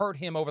that could hurt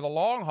him over the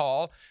long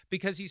haul,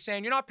 because he's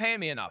saying, you're not paying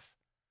me enough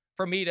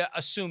for me to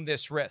assume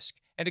this risk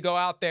and to go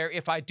out there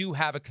if I do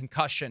have a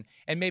concussion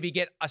and maybe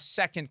get a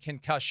second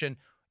concussion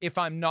if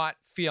I'm not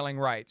feeling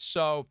right.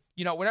 So,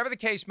 whatever the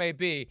case may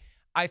be,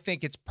 I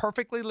think it's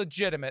perfectly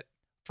legitimate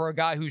for a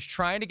guy who's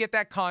trying to get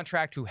that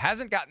contract, who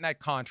hasn't gotten that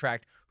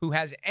contract, who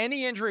has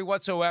any injury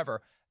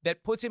whatsoever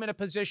that puts him in a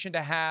position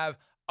to have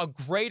a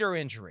greater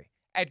injury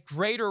at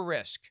greater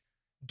risk.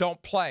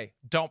 Don't play,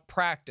 don't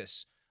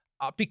practice,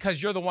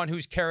 because you're the one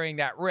who's carrying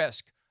that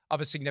risk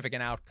of a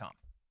significant outcome.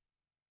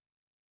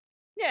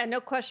 Yeah,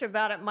 no question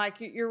about it, Mike.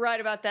 You're right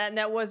about that, and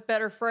that was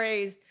better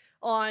phrased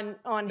on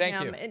Thank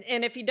him. you.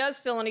 And if he does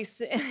feel any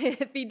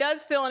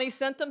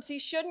symptoms, he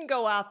shouldn't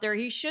go out there.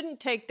 He shouldn't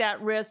take that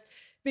risk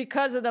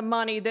because of the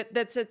money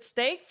that's at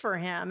stake for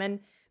him.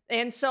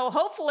 And so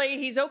hopefully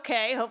he's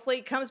okay. Hopefully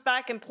he comes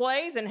back and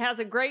plays and has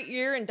a great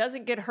year and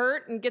doesn't get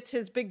hurt and gets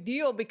his big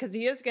deal, because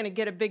he is going to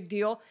get a big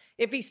deal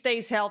if he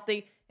stays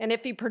healthy and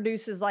if he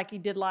produces like he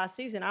did last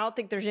season. I don't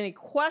think there's any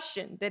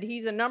question that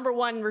he's a number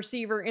one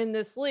receiver in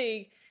this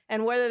league.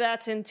 And whether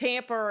that's in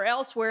Tampa or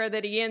elsewhere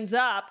that he ends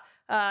up,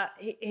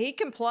 he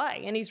can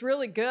play, and he's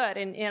really good.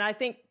 And I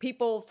think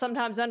people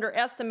sometimes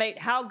underestimate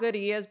how good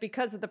he is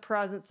because of the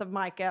presence of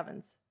Mike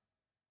Evans.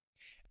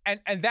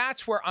 And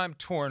that's where I'm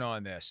torn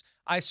on this.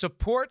 I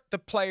support the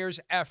players'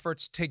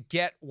 efforts to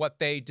get what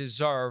they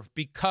deserve,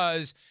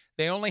 because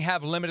They only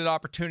have limited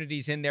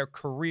opportunities in their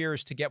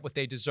careers to get what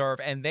they deserve,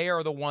 and they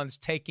are the ones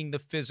taking the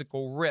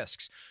physical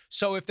risks.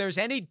 So if there's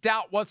any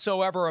doubt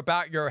whatsoever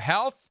about your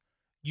health,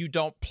 you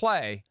don't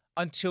play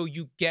until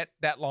you get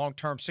that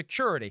long-term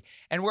security.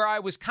 And where I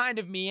was kind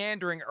of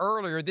meandering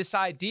earlier, this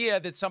idea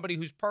that somebody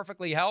who's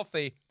perfectly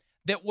healthy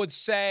that would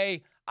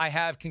say, I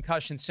have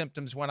concussion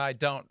symptoms when I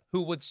don't,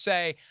 who would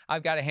say,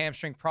 I've got a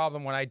hamstring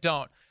problem when I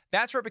don't.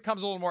 That's where it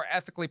becomes a little more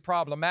ethically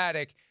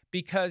problematic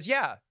because,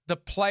 yeah, the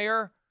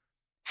player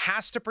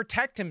has to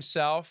protect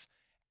himself,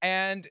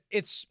 and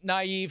it's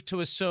naive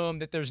to assume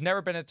that there's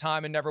never been a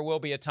time and never will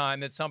be a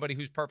time that somebody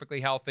who's perfectly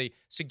healthy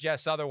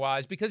suggests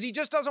otherwise because he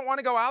just doesn't want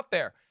to go out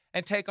there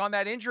and take on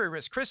that injury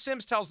risk. Chris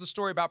Sims tells the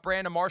story about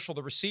Brandon Marshall,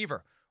 the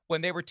receiver,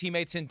 when they were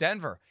teammates in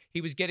Denver.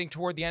 He was getting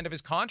toward the end of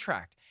his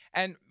contract,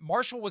 and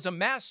Marshall was a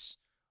mess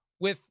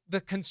with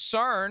the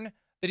concern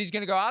that he's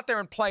going to go out there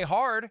and play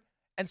hard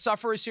and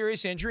suffer a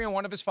serious injury in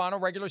one of his final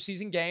regular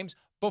season games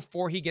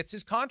before he gets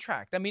his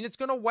contract. I mean, it's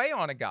going to weigh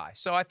on a guy.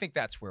 So I think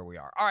that's where we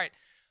are. All right,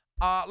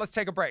 let's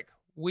take a break.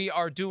 We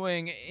are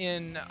doing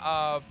in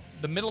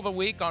the middle of the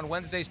week on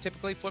Wednesdays,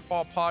 typically,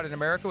 Football Pod in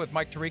America with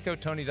Mike Tirico,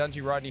 Tony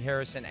Dungy, Rodney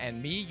Harrison,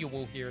 and me. You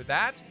will hear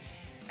that.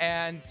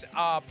 And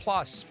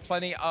plus,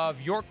 plenty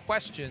of your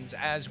questions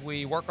as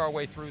we work our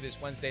way through this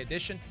Wednesday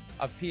edition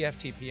of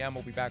PFTPM.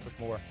 We'll be back with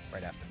more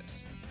right after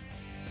this.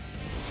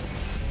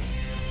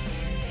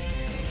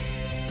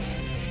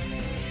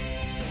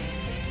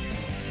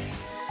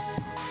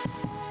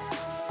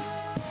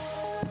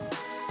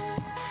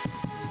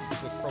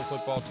 Pro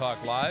Football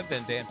Talk Live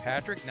and Dan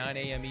Patrick, 9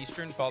 a.m.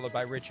 Eastern, followed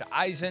by Rich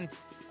Eisen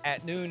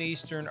at noon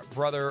Eastern,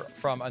 Brother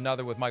from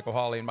Another with Michael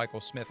Hawley and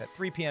Michael Smith at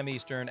 3 p.m.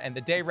 Eastern. And the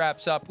day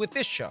wraps up with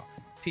this show,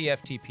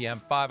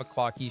 PFTPM, 5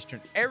 o'clock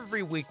Eastern,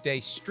 every weekday,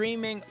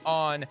 streaming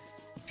on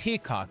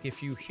Peacock.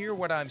 If you hear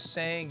what I'm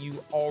saying,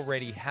 you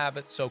already have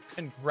it. So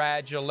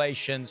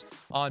congratulations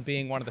on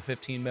being one of the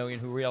 15 million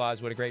who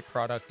realize what a great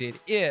product it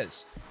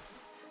is.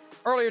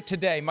 Earlier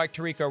today, Mike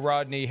Tirico,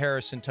 Rodney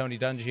Harrison, Tony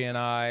Dungy, and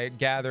I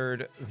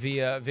gathered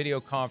via video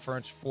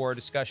conference for a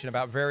discussion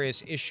about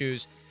various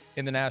issues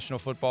in the National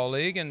Football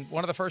League. And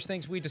one of the first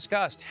things we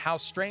discussed, how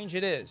strange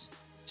it is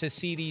to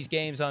see these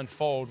games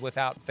unfold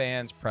without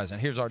fans present.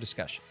 Here's our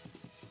discussion.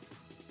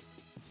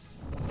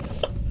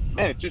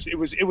 Man, it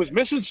was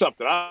missing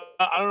something. I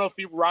don't know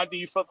if Rodney,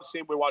 you felt the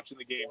same way watching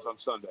the games on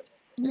Sunday.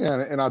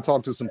 Yeah, and I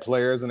talked to some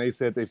players, and they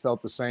said they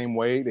felt the same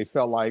way. They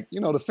felt like,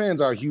 the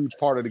fans are a huge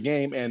part of the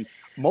game. And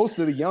most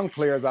of the young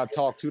players I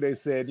talked to, they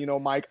said,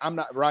 Mike, I'm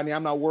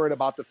not worried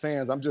about the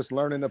fans. I'm just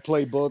learning the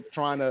playbook,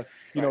 trying to,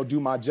 do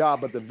my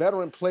job. But the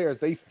veteran players,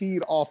 they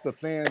feed off the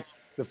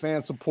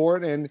fan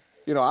support. And,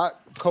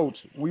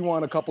 Coach, we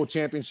won a couple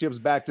championships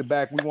back to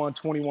back. We won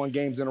 21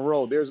 games in a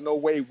row. There's no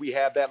way we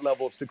have that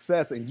level of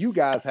success. And you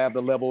guys have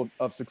the level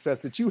of success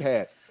that you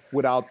had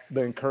without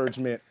the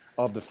encouragement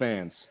of the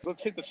fans.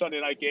 Let's hit the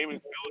Sunday night game and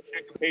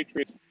Belichick and the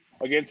Patriots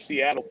against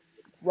Seattle.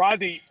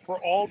 Rodney, for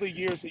all the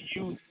years that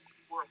you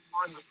were a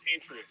part of the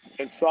Patriots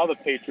and saw the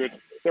Patriots,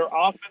 their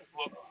offense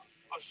looked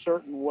a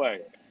certain way.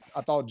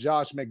 I thought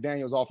Josh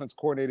McDaniels, offense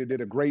coordinator, did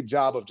a great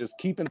job of just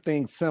keeping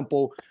things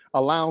simple,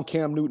 allowing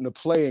Cam Newton to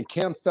play, and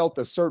Cam felt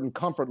a certain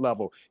comfort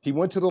level. He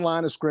went to the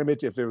line of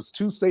scrimmage. If there was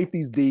two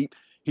safeties deep,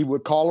 he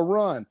would call a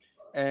run.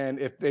 And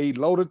if they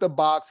loaded the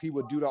box, he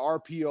would do the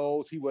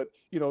RPOs. He would,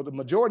 the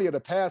majority of the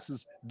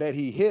passes that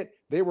he hit,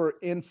 they were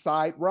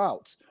inside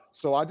routes.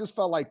 So I just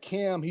felt like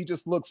Cam, he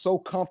just looked so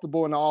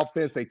comfortable in the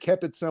offense. They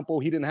kept it simple.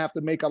 He didn't have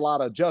to make a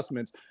lot of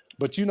adjustments.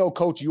 But,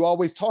 Coach, you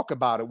always talk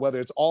about it,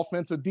 whether it's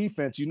offense or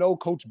defense.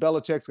 Coach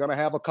Belichick's going to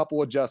have a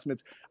couple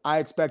adjustments. I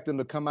expect him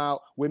to come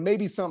out with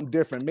maybe something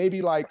different,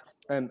 maybe like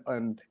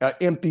an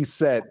empty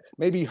set,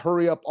 maybe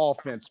hurry up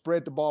offense,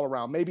 spread the ball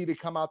around. Maybe they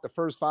come out the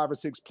first 5 or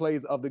 6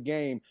 plays of the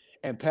game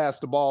and pass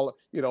the ball,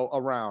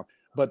 around.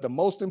 But the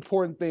most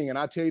important thing, and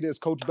I tell you this,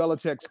 Coach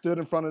Belichick stood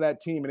in front of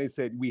that team and they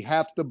said, we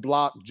have to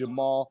block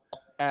Jamal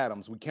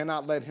Adams. We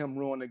cannot let him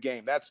ruin the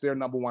game. That's their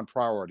number one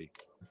priority.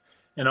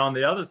 And on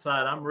the other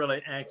side, I'm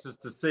really anxious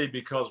to see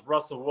because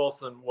Russell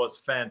Wilson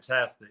was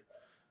fantastic.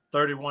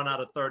 31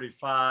 out of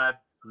 35,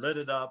 lit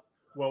it up.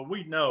 Well,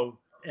 we know,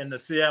 and the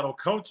Seattle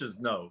coaches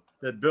know,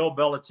 that Bill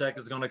Belichick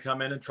is going to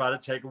come in and try to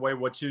take away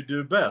what you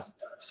do best.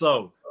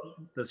 So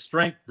the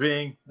strength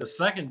being the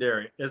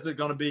secondary. Is it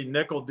going to be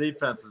nickel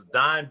defenses,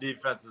 dime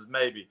defenses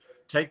maybe?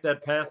 Take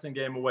that passing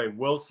game away.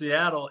 Will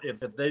Seattle, if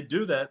they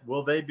do that,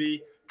 will they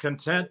be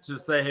content to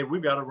say, hey,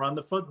 we've got to run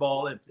the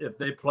football if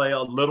they play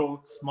a little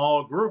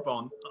small group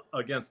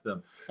against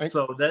them?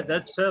 So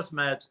that chess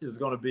match is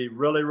going to be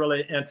really,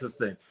 really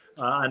interesting.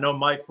 I know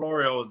Mike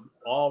Florio is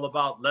all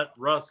about let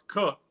Russ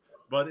cook,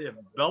 but if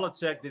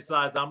Belichick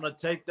decides I'm going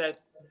to take that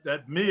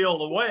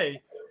meal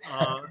away,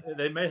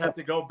 they may have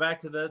to go back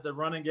to the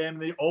running game,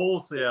 the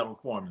old Seattle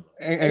formula.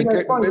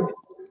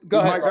 Go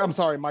ahead, Mike, I'm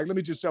sorry, Mike. Let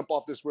me just jump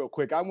off this real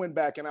quick. I went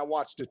back and I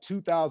watched the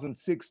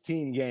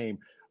 2016 game,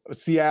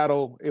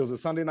 Seattle. It was a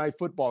Sunday night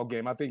football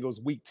game. I think it was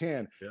week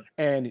 10. Yeah.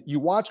 And you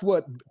watch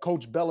what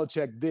Coach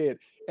Belichick did.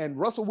 And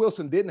Russell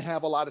Wilson didn't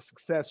have a lot of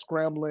success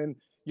scrambling,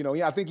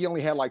 I think he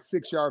only had like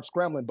 6 yards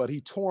scrambling, but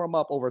he tore him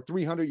up over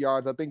 300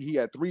 yards. I think he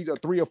had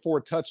three or four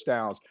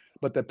touchdowns.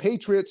 But the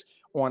Patriots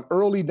on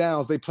early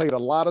downs, they played a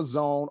lot of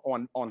zone.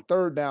 On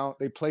third down,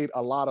 they played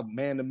a lot of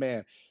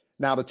man-to-man.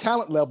 Now, the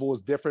talent level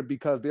is different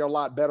because they're a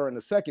lot better in the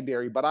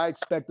secondary, but I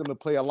expect them to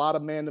play a lot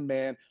of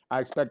man-to-man.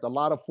 I expect a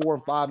lot of 4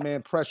 and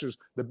 5-man pressures.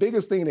 The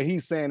biggest thing that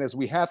he's saying is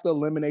we have to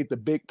eliminate the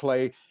big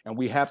play, and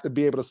we have to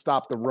be able to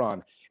stop the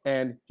run.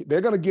 And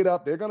they're going to get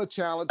up. They're going to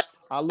challenge.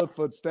 I look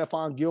for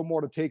Stephon Gilmore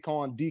to take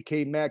on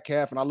DK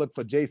Metcalf, and I look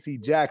for J.C.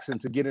 Jackson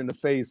to get in the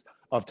face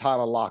of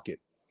Tyler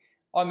Lockett.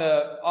 On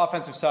the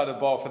offensive side of the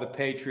ball for the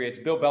Patriots,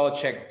 Bill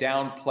Belichick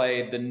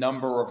downplayed the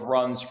number of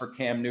runs for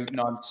Cam Newton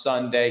on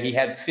Sunday. He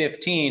had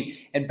 15,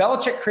 and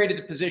Belichick created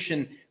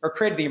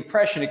the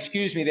impression,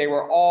 they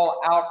were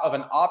all out of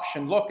an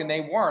option look, and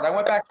they weren't. I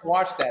went back to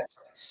watch that.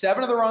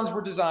 7 of the runs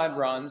were designed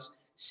runs.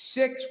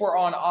 6 were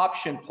on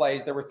option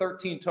plays. There were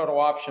 13 total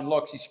option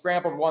looks. He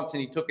scrambled once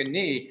and he took a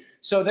knee.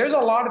 So there's a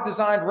lot of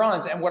designed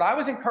runs. And what I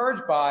was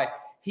encouraged by,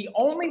 he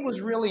only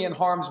was really in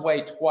harm's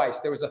way twice.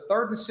 There was a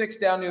 3rd and 6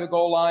 down near the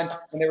goal line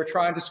when they were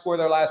trying to score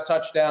their last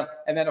touchdown,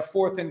 and then a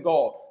 4th and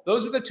goal.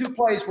 Those are the 2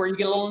 plays where you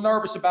get a little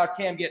nervous about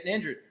Cam getting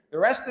injured. The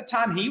rest of the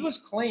time, he was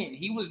clean.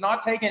 He was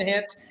not taking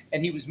hits,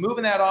 and he was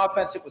moving that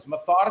offense. It was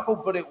methodical,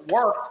 but it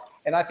worked.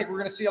 And I think we're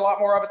going to see a lot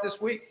more of it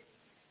this week.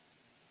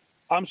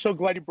 I'm so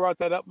glad you brought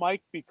that up,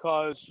 Mike,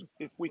 because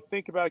if we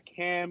think about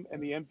Cam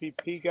and the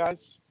MVP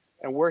guys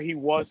and where he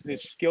was in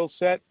his skill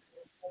set,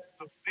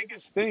 the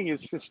biggest thing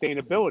is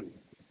sustainability.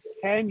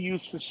 Can you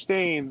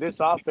sustain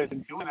this offense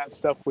and doing that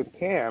stuff with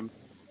Cam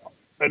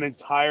an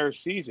entire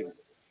season?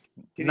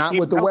 Not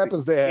with the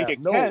weapons they have.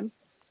 No,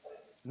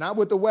 not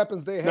with the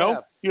weapons they have.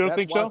 No, you don't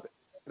think so?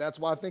 That's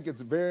why I think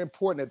it's very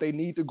important that they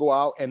need to go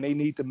out and they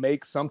need to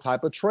make some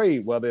type of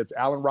trade, whether it's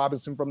Allen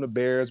Robinson from the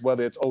Bears,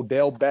 whether it's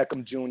Odell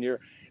Beckham Jr.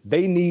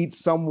 They need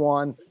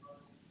someone,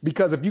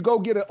 because if you go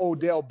get an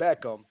Odell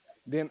Beckham,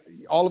 then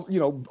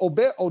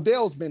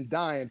Odell's been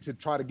dying to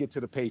try to get to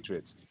the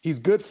Patriots. He's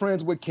good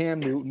friends with Cam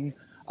Newton.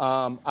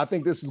 I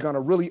think this is going to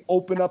really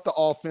open up the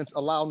offense,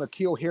 allow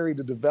N'Keal Harry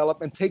to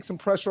develop and take some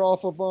pressure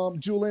off of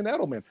Julian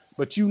Edelman.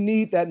 But you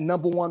need that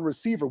number 1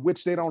 receiver,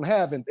 which they don't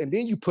have. And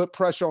then you put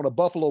pressure on the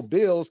Buffalo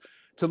Bills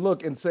to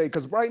look and say,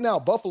 because right now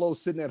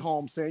Buffalo's sitting at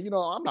home saying,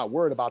 I'm not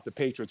worried about the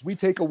Patriots. We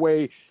take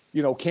away,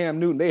 Cam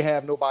Newton, they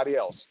have nobody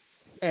else.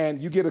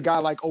 And you get a guy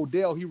like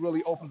Odell, he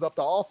really opens up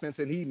the offense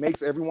and he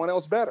makes everyone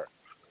else better.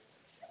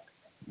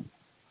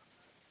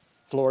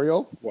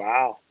 Florio?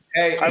 Wow.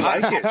 Hey, I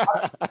like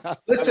it.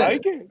 Listen, I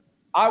like it.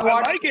 I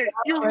like it.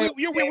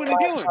 You're willing and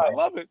dealing. I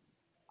love it.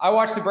 I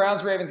watched the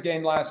Browns-Ravens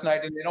game last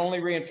night, and it only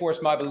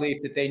reinforced my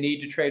belief that they need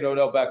to trade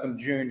Odell Beckham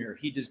Jr.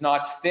 He does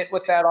not fit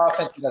with that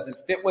offense. He doesn't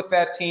fit with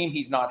that team.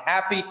 He's not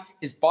happy.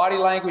 His body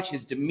language,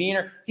 his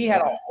demeanor. He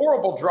had a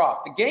horrible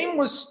drop. The game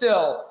was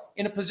still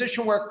in a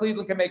position where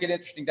Cleveland can make it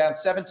interesting, down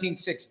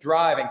 17-6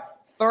 driving.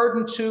 3rd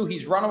and 2,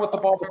 he's running with the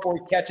ball before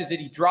he catches it.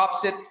 He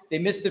drops it. They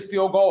missed the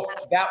field goal.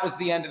 That was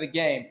the end of the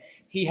game.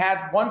 He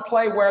had one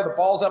play where the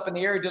ball's up in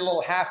the air. He did a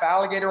little half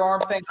alligator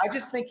arm thing. I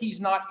just think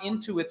he's not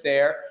into it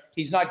there.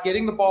 He's not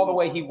getting the ball the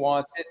way he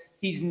wants it.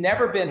 He's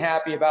never been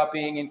happy about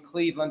being in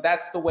Cleveland.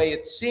 That's the way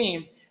it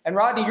seemed. And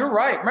Rodney, you're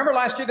right. Remember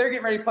last year, they're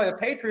getting ready to play the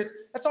Patriots.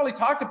 That's all he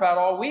talked about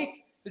all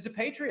week is the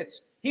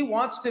Patriots. He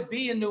wants to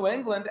be in New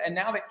England. And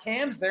now that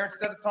Cam's there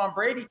instead of Tom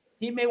Brady,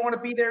 he may want to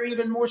be there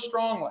even more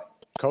strongly.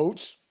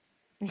 Coach?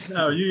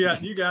 No,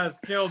 you guys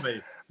kill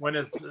me. When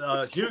it's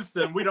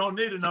Houston, we don't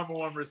need a number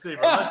 1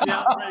 receiver. Let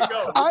DeAndre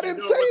go. I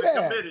didn't say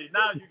that.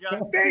 Now you got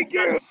the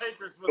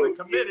Patriots with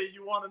a committee.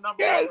 You want a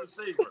number 1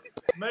 receiver.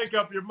 Make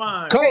up your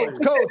mind. Coach.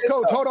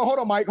 Hold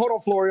on, Mike. Hold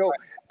on, Florio.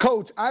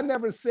 Coach, I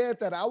never said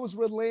that. I was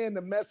relaying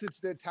the message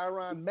that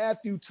Tyrann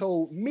Mathieu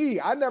told me.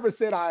 I never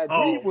said I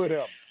agreed with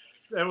him.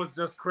 It was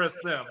just Chris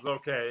Sims.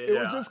 Okay. It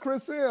was just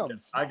Chris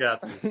Sims. I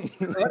got you.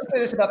 Let me say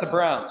this about the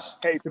Browns.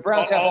 Hey, the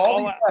Browns have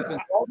all these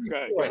weapons, all these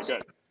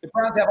good. The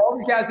Browns have all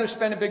these guys they're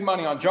spending big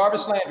money on.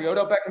 Jarvis Landry,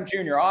 Odell Beckham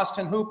Jr.,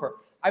 Austin Hooper.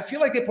 I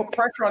feel like they put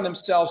pressure on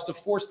themselves to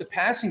force the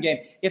passing game.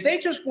 If they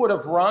just would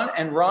have run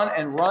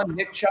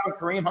Nick Chubb and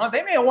Kareem Hunt,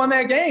 they may have won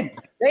that game.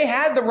 They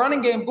had the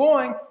running game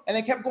going, and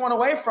they kept going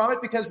away from it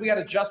because we got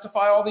to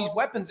justify all these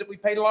weapons that we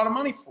paid a lot of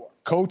money for.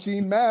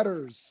 Coaching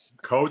matters.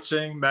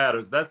 Coaching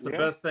matters. That's the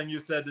best thing you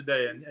said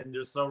today, and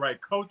you're so right.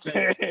 Coaching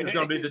is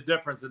going to be the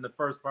difference in the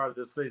first part of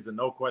this season,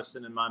 no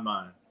question in my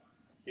mind.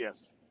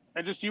 Yes.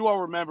 And just you all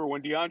remember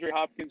when DeAndre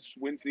Hopkins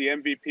wins the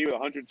MVP with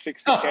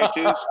 160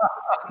 catches,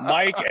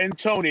 Mike and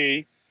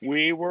Tony,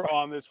 we were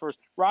on this first.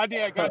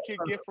 Rodney, I got you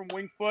a gift from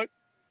Wingfoot.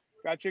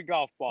 Got you a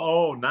golf ball.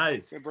 Oh,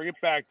 nice. And bring it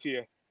back to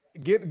you.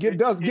 Get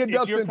Dustin.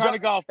 Your kind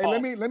of golf ball.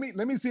 Hey, let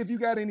me see if you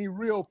got any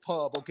real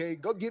pub. Okay,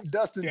 go get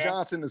Dustin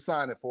Johnson to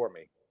sign it for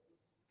me.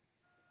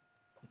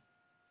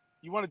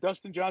 You want a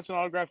Dustin Johnson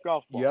autographed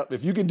golf ball? Yep.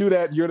 If you can do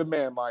that, you're the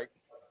man, Mike.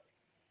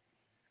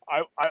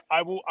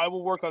 I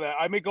will work on that.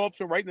 I may go up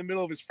to him right in the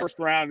middle of his first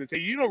round and say,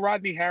 you know,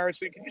 Rodney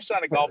Harrison, can you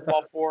sign a golf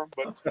ball for him?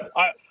 But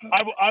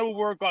I will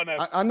work on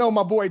that. I know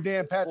my boy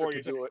Dan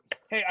Patrick can do it.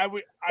 Hey,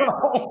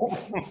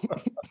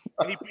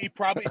 he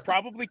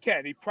probably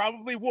can. He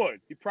probably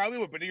would.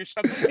 But you're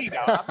stuck with me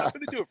now. I'm not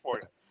going to do it for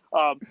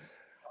you.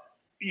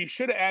 You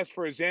should have asked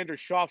for a Xander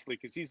Schauffele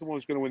because he's the one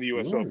who's going to win the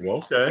U.S. Open.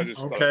 Okay.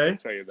 I'll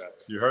tell you that.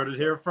 You heard it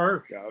here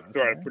first. Yeah, I'll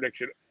throw out a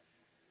prediction.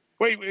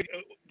 Wait,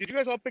 did you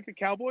guys all pick the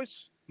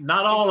Cowboys?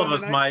 Not all of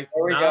us, Mike.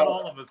 Not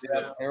all of us.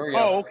 Yeah, here we go.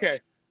 Oh, okay.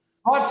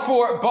 But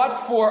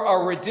for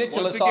a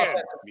ridiculous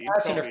offensive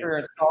pass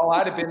interference call,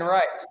 I'd have been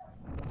right.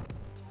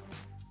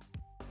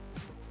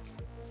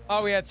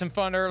 Oh, we had some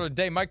fun earlier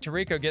today. Mike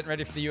Tirico getting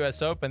ready for the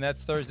U.S. Open.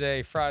 That's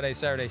Thursday, Friday,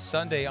 Saturday,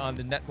 Sunday on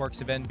the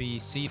networks of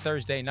NBC.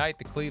 Thursday night,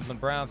 the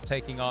Cleveland Browns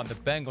taking on the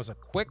Bengals. A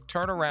quick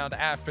turnaround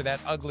after that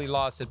ugly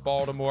loss at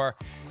Baltimore.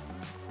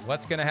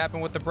 What's going to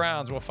happen with the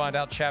Browns? We'll find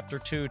out Chapter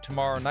 2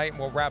 tomorrow night, and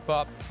we'll wrap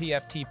up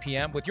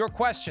PFTPM with your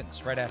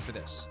questions right after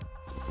this.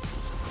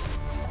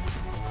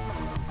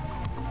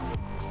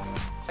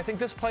 I think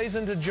this plays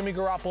into Jimmy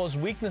Garoppolo's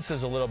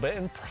weaknesses a little bit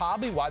and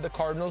probably why the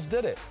Cardinals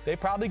did it. They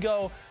probably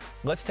go,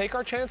 let's take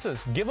our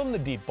chances. Give him the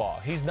deep ball.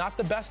 He's not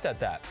the best at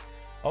that.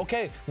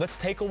 Okay, let's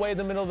take away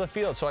the middle of the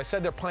field. So I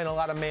said they're playing a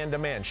lot of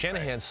man-to-man.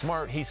 Shanahan's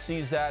smart. He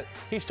sees that.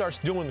 He starts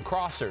doing the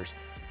crossers.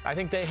 I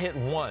think they hit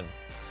one.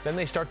 Then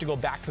they start to go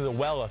back to the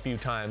well a few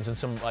times in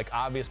some like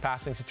obvious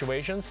passing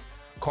situations.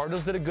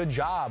 Cardinals did a good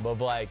job of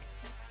like,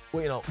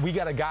 well, you know, we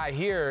got a guy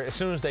here. As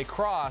soon as they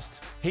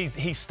crossed,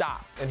 he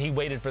stopped and he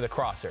waited for the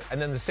crosser.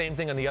 And then the same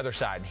thing on the other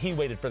side. He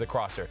waited for the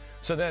crosser.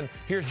 So then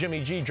here's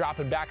Jimmy G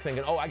dropping back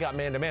thinking, oh, I got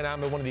man-to-man.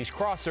 I'm in one of these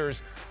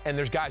crossers, and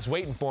there's guys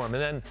waiting for him.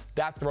 And then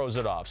that throws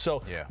it off.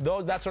 So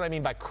that's what I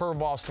mean by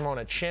curveballs thrown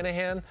at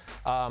Shanahan.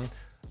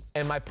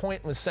 And my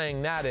point was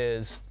saying that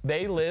is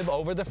they live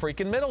over the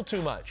freaking middle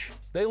too much.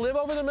 They live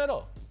over the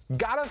middle.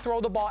 Got to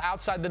throw the ball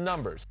outside the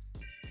numbers.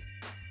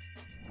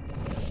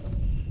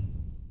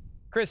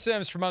 Chris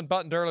Sims from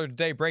Unbuttoned earlier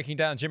today breaking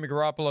down Jimmy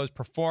Garoppolo's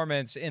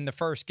performance in the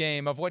first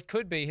game of what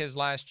could be his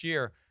last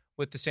year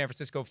with the San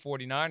Francisco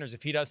 49ers.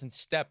 If he doesn't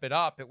step it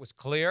up, it was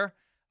clear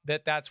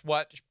that that's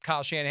what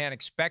Kyle Shanahan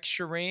expects,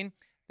 Shireen.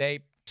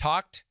 They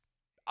talked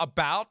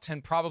about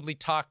and probably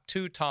talked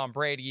to Tom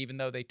Brady, even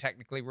though they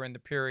technically were in the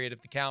period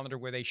of the calendar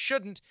where they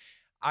shouldn't.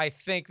 I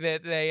think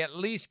that they at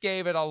least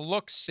gave it a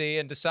look-see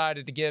and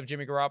decided to give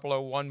Jimmy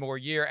Garoppolo one more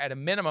year at a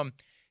minimum.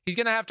 He's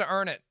going to have to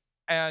earn it.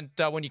 And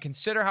when you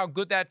consider how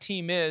good that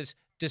team is,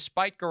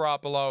 despite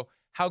Garoppolo,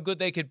 how good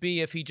they could be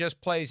if he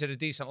just plays at a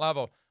decent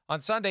level. On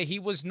Sunday, he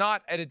was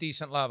not at a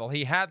decent level.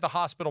 He had the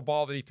hospital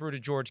ball that he threw to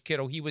George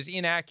Kittle. He was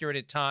inaccurate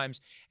at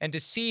times. And to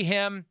see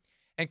him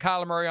and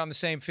Kyler Murray on the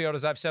same field,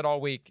 as I've said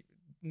all week,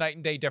 night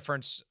and day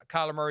difference.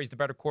 Kyler Murray's the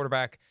better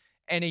quarterback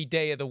any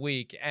day of the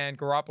week. And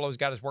Garoppolo's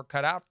got his work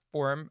cut out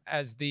for him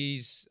as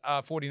these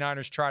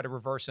 49ers try to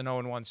reverse an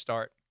 0-1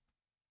 start.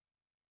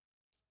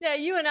 Yeah,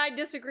 you and I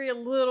disagree a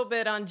little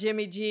bit on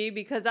Jimmy G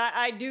because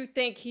I do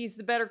think he's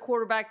the better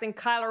quarterback than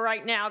Kyler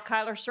right now.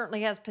 Kyler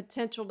certainly has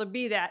potential to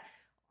be that.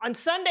 On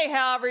Sunday,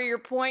 however, your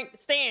point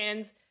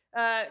stands.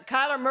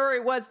 Kyler Murray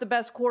was the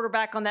best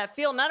quarterback on that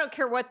field. And I don't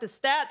care what the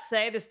stats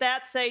say. The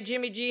stats say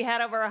Jimmy G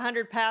had over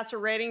 100 passer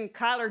rating and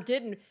Kyler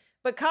didn't.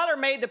 But Kyler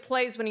made the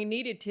plays when he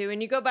needed to.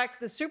 And you go back to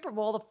the Super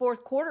Bowl, the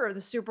fourth quarter of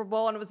the Super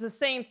Bowl, and it was the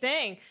same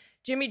thing.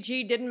 Jimmy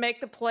G didn't make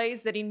the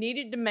plays that he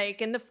needed to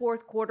make in the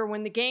fourth quarter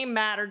when the game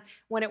mattered,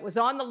 when it was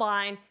on the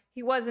line.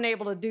 He wasn't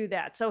able to do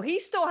that. So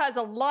he still has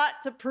a lot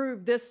to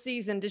prove this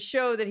season to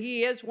show that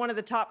he is one of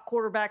the top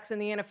quarterbacks in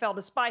the NFL,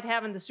 despite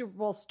having the Super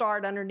Bowl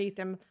start underneath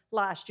him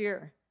last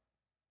year.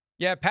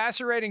 Yeah,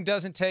 passer rating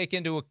doesn't take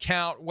into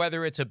account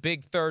whether it's a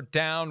big third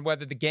down,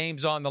 whether the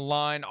game's on the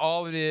line.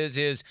 All it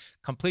is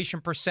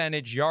completion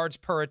percentage, yards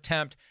per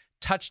attempt,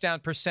 touchdown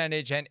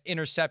percentage, and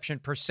interception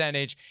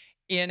percentage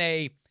in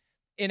a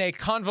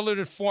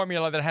convoluted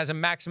formula that has a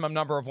maximum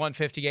number of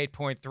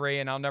 158.3,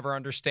 and I'll never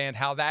understand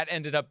how that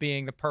ended up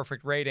being the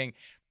perfect rating.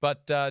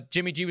 But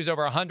Jimmy G was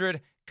over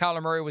 100.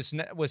 Kyler Murray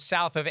was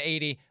south of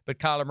 80, but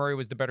Kyler Murray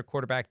was the better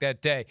quarterback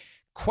that day.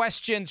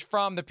 Questions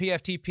from the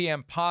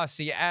PFTPM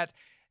posse at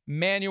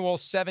Manual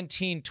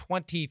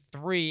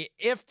 1723.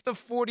 If the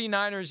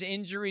 49ers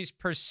injuries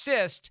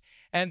persist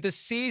and the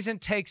season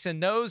takes a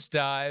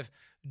nosedive,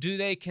 do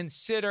they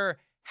consider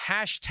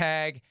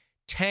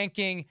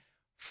 #tanking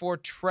for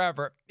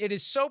Trevor? It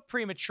is so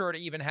premature to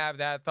even have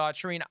that thought,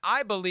 Shireen.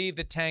 I believe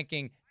that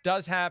tanking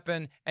does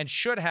happen and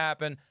should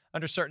happen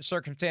under certain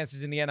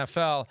circumstances in the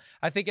NFL.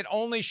 I think it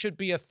only should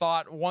be a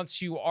thought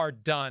once you are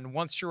done,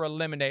 once you're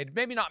eliminated.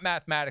 Maybe not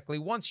mathematically.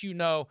 Once you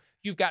know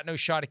you've got no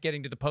shot at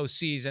getting to the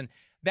postseason,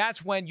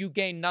 that's when you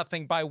gain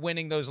nothing by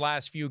winning those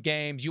last few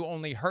games. You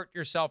only hurt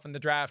yourself in the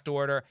draft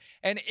order.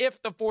 And if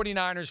the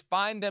 49ers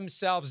find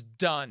themselves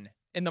done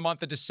in the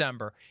month of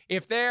December,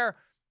 if they're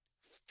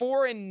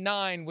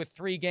 4-9 with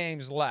 3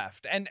 games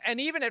left, and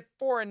even at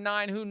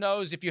 4-9, who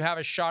knows if you have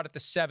a shot at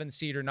the 7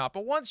 seed or not.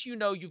 But once you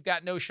know you've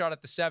got no shot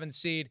at the 7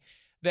 seed,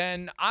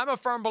 then I'm a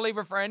firm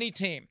believer for any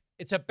team.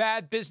 It's a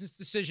bad business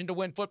decision to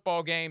win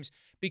football games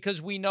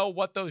because we know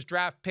what those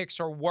draft picks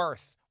are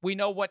worth. We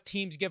know what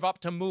teams give up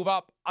to move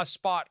up a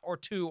spot or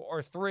 2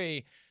 or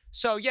 3.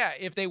 So, yeah,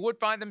 if they would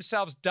find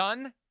themselves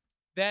done,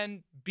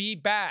 then be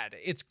bad.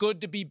 It's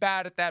good to be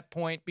bad at that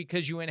point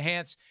because you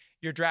enhance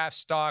your draft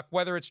stock,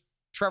 whether it's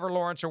Trevor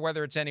Lawrence or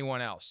whether it's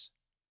anyone else.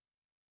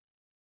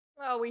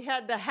 Well, we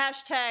had the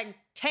hashtag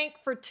tank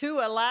for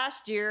Tua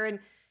last year,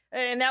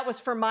 and that was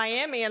for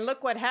Miami. And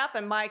look what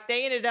happened, Mike.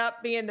 They ended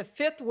up being the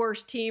 5th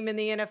worst team in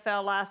the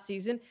NFL last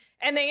season.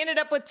 And they ended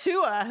up with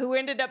Tua, who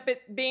ended up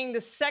being the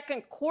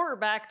 2nd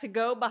quarterback to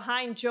go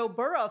behind Joe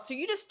Burrow. So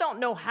you just don't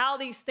know how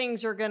these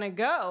things are going to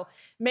go.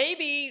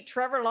 Maybe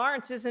Trevor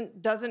Lawrence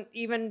doesn't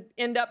even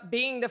end up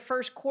being the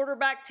first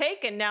quarterback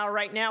taken. Now,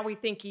 right now, we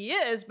think he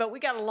is, but we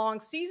got a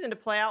long season to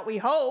play out. We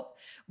hope,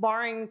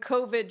 barring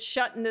COVID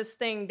shutting this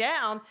thing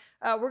down,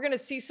 we're going to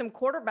see some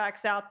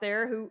quarterbacks out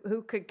there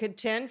who could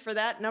contend for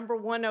that number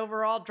 1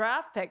 overall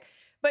draft pick.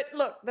 But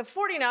look, the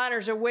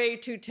 49ers are way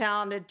too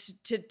talented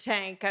to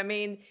tank. I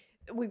mean,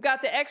 we've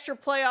got the extra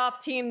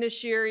playoff team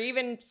this year.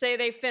 Even say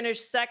they finish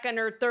 2nd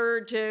or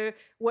 3rd to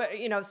what,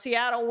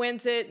 Seattle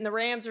wins it and the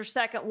Rams are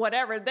 2nd,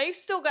 whatever. They've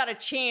still got a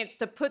chance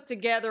to put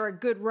together a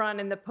good run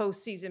in the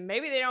postseason.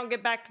 Maybe they don't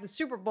get back to the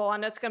Super Bowl,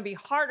 and that's going to be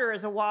harder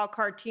as a wild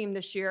card team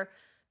this year.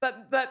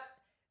 But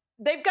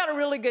they've got a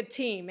really good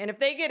team. And if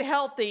they get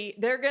healthy,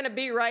 they're going to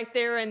be right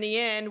there in the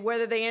end,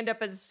 whether they end up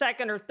as a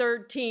 2nd or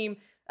 3rd team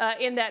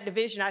in that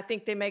division. I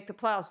think they make the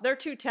playoffs. They're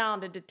too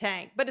talented to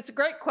tank. But it's a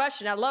great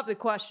question. I love the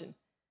question.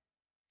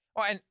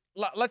 Oh, and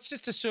let's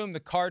just assume the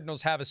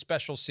Cardinals have a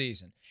special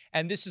season,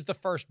 and this is the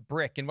first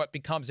brick in what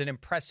becomes an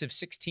impressive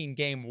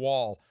 16-game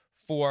wall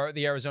for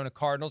the Arizona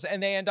Cardinals,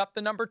 and they end up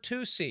the number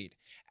 2 seed,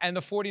 and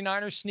the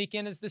 49ers sneak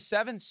in as the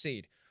 7th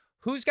seed.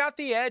 Who's got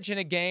the edge in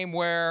a game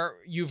where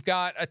you've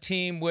got a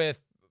team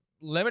with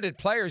limited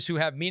players who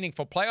have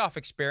meaningful playoff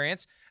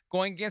experience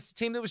going against a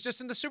team that was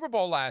just in the Super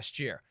Bowl last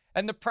year?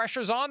 And the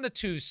pressure's on the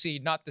 2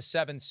 seed, not the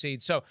 7th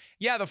seed. So,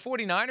 yeah, the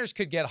 49ers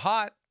could get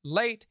hot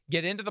late,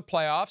 get into the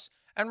playoffs,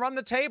 and run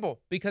the table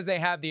because they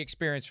have the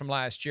experience from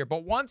last year.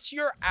 But once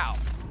you're out,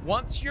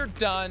 once you're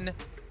done,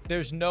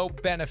 there's no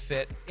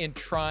benefit in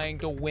trying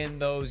to win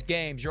those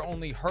games. You're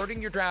only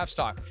hurting your draft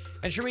stock.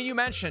 And Shereen, you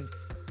mentioned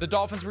the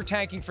Dolphins were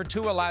tanking for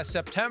Tua last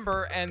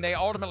September, and they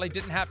ultimately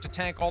didn't have to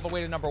tank all the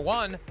way to number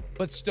 1,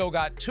 but still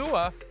got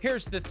Tua.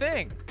 Here's the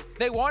thing.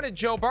 They wanted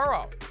Joe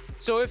Burrow.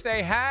 So if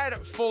they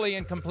had fully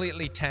and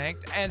completely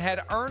tanked and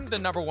had earned the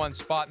number 1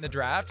 spot in the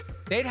draft,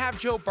 they'd have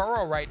Joe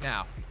Burrow right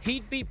now.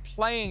 He'd be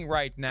playing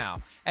right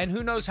now. And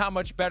who knows how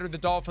much better the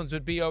Dolphins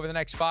would be over the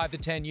next 5 to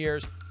 10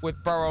 years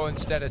with Burrow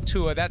instead of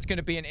Tua. That's going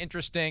to be an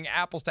interesting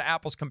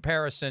apples-to-apples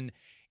comparison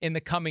in the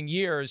coming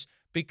years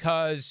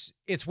because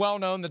it's well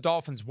known the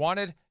Dolphins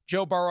wanted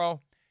Joe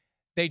Burrow.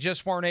 They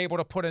just weren't able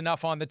to put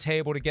enough on the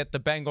table to get the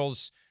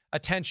Bengals'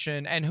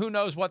 attention. And who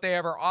knows what they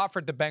ever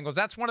offered the Bengals.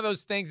 That's one of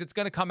those things that's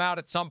going to come out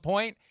at some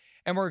point,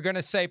 and we're going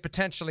to say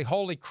potentially,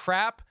 holy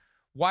crap,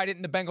 why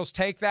didn't the Bengals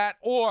take that?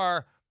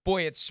 Or,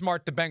 boy, it's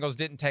smart the Bengals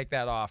didn't take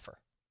that offer.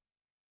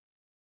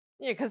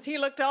 Yeah, because he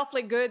looked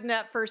awfully good in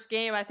that first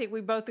game. I think we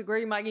both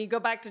agree, Mike. You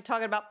go back to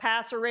talking about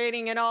passer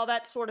rating and all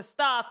that sort of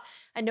stuff.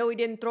 I know he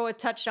didn't throw a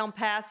touchdown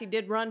pass. He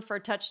did run for a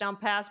touchdown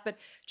pass, but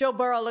Joe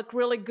Burrow looked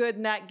really good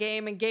in that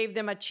game and gave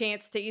them a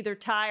chance to either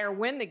tie or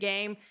win the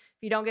game.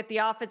 If you don't get the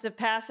offensive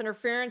pass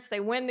interference, they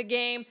win the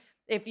game.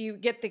 If you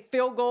get the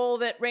field goal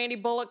that Randy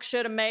Bullock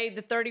should have made,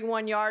 the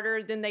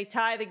 31-yarder, then they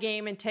tie the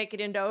game and take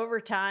it into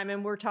overtime.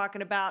 And we're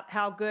talking about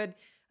how good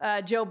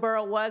Joe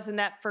Burrow was in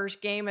that first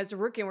game as a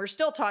rookie. And we're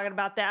still talking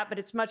about that, but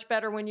it's much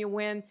better when you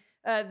win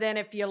than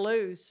if you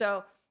lose.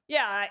 So,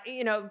 yeah,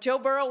 Joe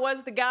Burrow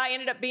was the guy,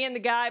 ended up being the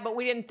guy, but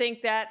we didn't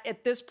think that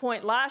at this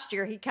point last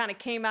year. He kind of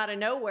came out of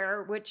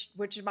nowhere, which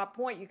is my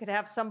point. You could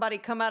have somebody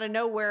come out of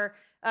nowhere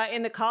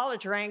in the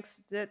college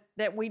ranks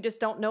that we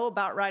just don't know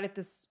about right at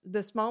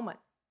this moment.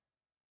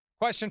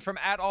 Question from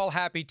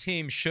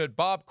 @AllHappyTeam. Should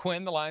Bob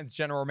Quinn, the Lions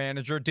general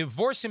manager,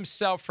 divorce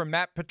himself from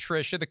Matt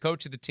Patricia, the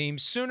coach of the team,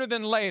 sooner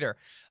than later?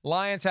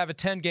 Lions have a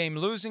 10-game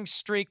losing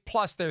streak,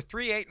 plus they're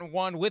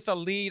 3-8-1 with a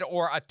lead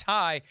or a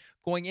tie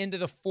going into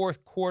the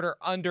 4th quarter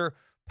under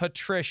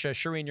Patricia.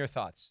 Shereen, your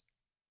thoughts?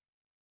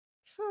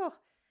 Whew.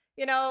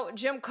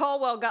 Jim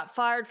Caldwell got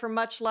fired for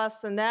much less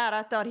than that.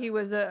 I thought he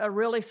was a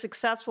really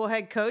successful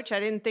head coach. I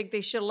didn't think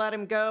they should let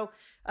him go.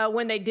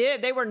 When they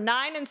did, they were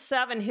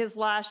 9-7 his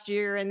last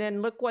year. And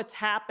then look what's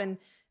happened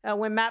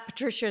when Matt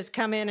Patricia has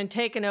come in and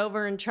taken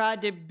over and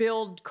tried to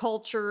build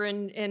culture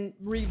and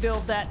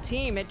rebuild that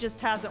team. It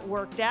just hasn't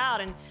worked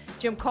out. And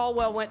Jim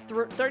Caldwell went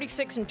through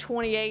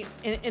 36-28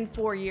 in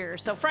 4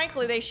 years. So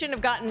frankly, they shouldn't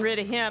have gotten rid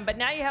of him. But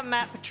now you have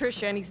Matt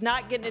Patricia, and he's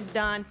not getting it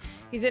done.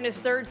 He's in his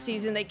 3rd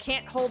season. They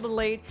can't hold the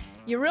lead.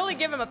 You really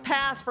give him a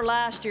pass for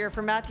last year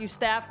for Matthew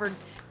Stafford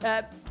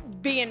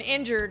being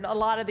injured a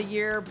lot of the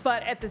year.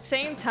 But at the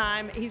same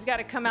time, he's got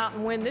to come out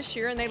and win this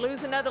year, and they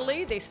lose another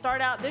lead. They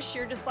start out this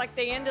year just like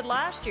they ended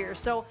last year.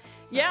 So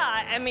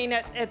Yeah, I mean,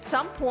 at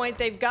some point,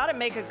 they've got to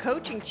make a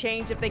coaching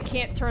change if they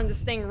can't turn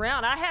this thing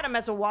around. I had them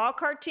as a wild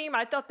card team.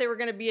 I thought they were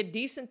going to be a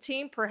decent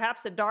team,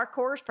 perhaps a dark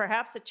horse,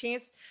 perhaps a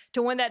chance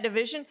to win that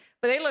division.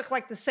 But they look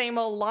like the same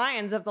old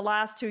Lions of the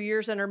last 2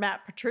 years under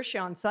Matt Patricia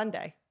on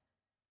Sunday.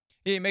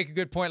 Yeah, you make a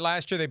good point.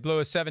 Last year, they blew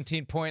a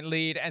 17-point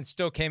lead and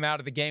still came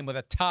out of the game with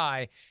a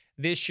tie.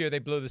 This year, they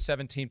blew the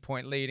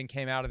 17-point lead and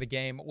came out of the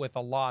game with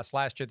a loss.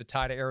 Last year, the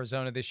tie to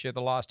Arizona. This year,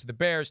 the loss to the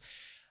Bears.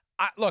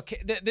 Look,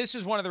 this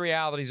is one of the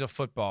realities of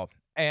football.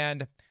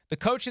 And the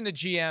coach and the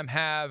GM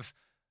have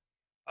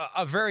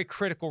a very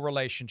critical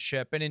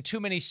relationship. And in too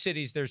many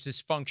cities, there's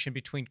dysfunction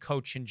between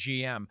coach and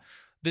GM.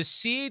 The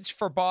seeds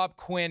for Bob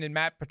Quinn and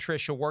Matt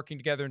Patricia working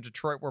together in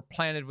Detroit were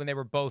planted when they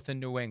were both in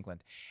New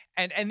England.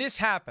 And this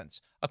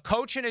happens. A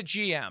coach and a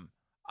GM,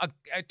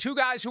 two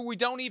guys who we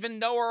don't even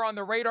know are on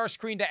the radar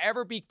screen to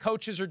ever be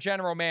coaches or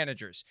general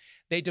managers.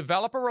 They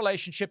develop a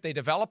relationship, they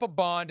develop a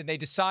bond, and they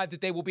decide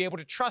that they will be able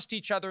to trust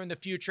each other in the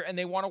future, and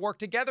they want to work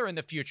together in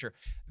the future.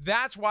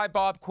 That's why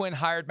Bob Quinn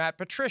hired Matt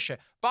Patricia.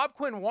 Bob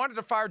Quinn wanted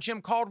to fire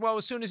Jim Caldwell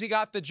as soon as he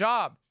got the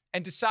job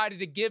and decided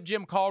to give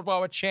Jim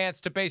Caldwell a chance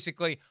to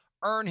basically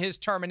earn his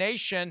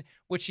termination,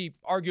 which he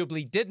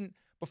arguably didn't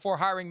before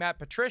hiring Matt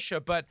Patricia.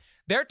 But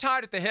they're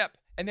tied at the hip,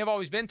 and they've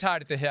always been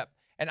tied at the hip.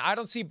 And I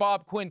don't see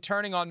Bob Quinn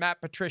turning on Matt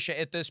Patricia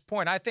at this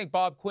point. I think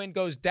Bob Quinn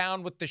goes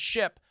down with the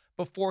ship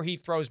before he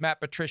throws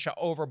Matt Patricia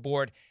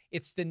overboard.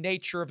 It's the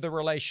nature of the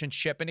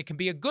relationship. And it can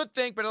be a good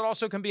thing, but it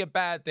also can be a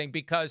bad thing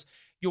because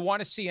you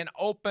want to see an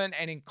open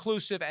and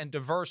inclusive and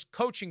diverse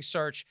coaching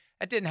search.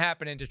 That didn't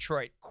happen in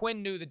Detroit.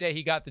 Quinn knew the day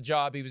he got the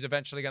job he was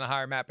eventually going to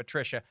hire Matt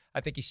Patricia.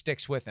 I think he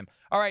sticks with him.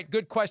 All right,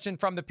 good question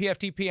from the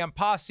PFTPM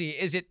posse.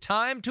 Is it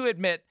time to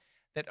admit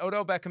that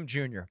Odell Beckham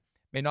Jr.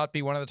 may not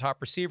be one of the top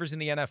receivers in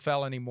the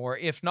NFL anymore?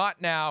 If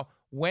not now,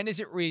 when is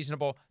it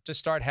reasonable to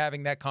start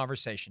having that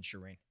conversation,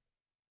 Shireen?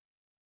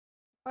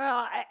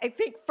 Well, I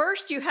think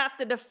first you have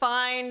to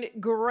define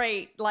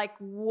great. Like,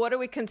 what do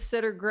we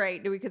consider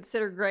great? Do we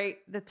consider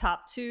great the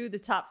top 2, the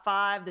top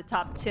 5, the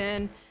top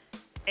 10?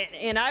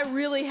 And I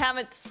really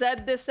haven't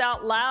said this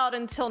out loud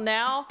until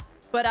now,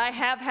 but I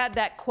have had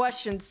that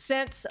question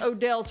since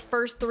Odell's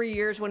first 3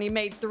 years when he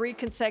made 3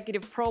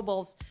 consecutive Pro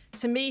Bowls.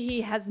 To me,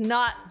 he has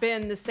not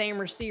been the same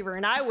receiver,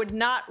 and I would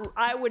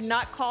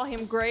not call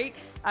him great.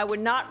 I would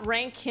not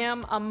rank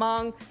him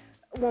among,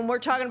 when we're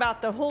talking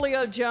about the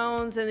Julio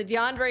Jones and the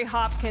DeAndre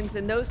Hopkins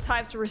and those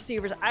types of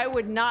receivers, I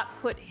would not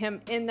put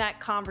him in that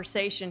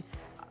conversation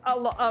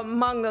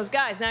among those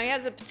guys. Now, he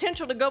has the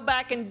potential to go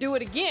back and do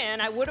it again.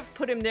 I would have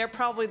put him there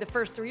probably the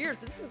first 3 years,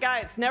 but this is a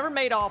guy that's never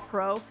made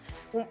All-Pro.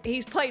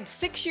 He's played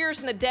 6 years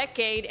in the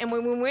decade, and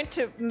when we went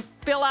to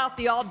fill out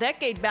the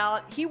all-decade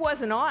ballot, he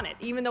wasn't on it,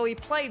 even though he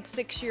played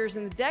 6 years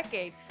in the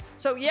decade.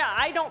 So, yeah,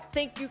 I don't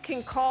think you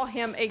can call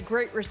him a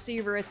great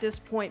receiver at this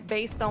point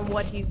based on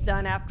what he's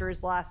done after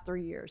his last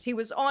 3 years. He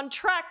was on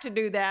track to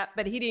do that,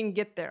 but he didn't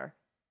get there.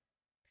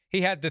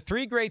 He had the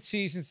 3 great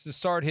seasons to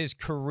start his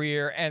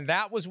career, and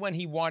that was when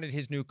he wanted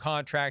his new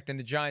contract, and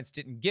the Giants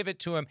didn't give it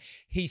to him.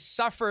 He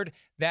suffered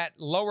that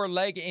lower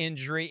leg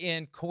injury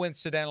in,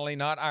 coincidentally,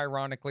 not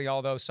ironically,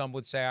 although some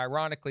would say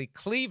ironically,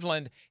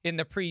 Cleveland in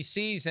the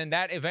preseason.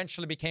 That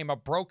eventually became a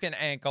broken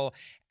ankle,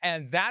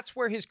 and that's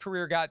where his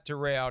career got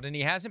derailed, and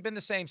he hasn't been the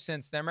same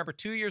since then. I remember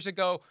 2 years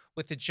ago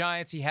with the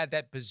Giants, he had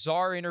that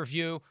bizarre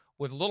interview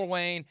with Lil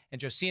Wayne and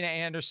Josina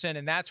Anderson,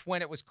 and that's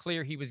when it was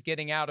clear he was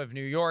getting out of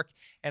New York.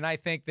 And I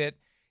think that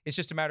it's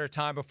just a matter of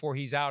time before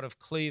he's out of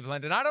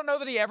Cleveland. And I don't know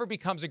that he ever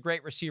becomes a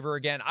great receiver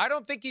again. I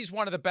don't think he's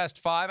one of the best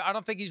 5. I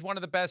don't think he's one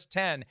of the best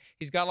 10.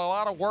 He's got a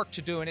lot of work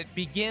to do, and it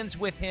begins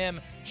with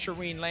him,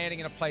 Shireen, landing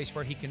in a place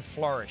where he can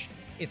flourish.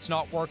 It's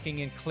not working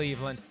in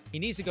Cleveland. He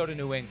needs to go to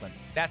New England.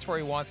 That's where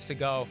he wants to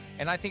go,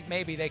 and I think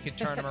maybe they could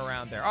turn him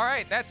around there. All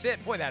right, that's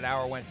it. Boy, that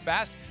hour went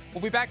fast.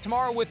 We'll be back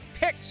tomorrow with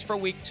picks for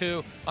Week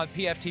 2 on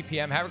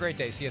PFTPM. Have a great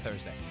day. See you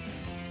Thursday.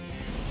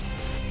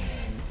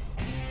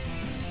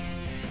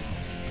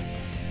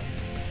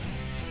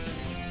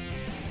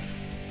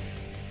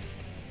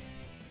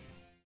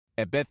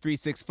 At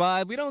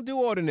Bet365, we don't do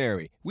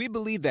ordinary. We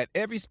believe that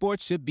every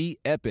sport should be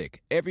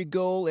epic. Every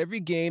goal,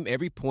 every game,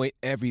 every point,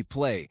 every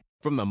play.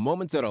 From the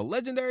moments that are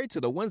legendary to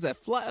the ones that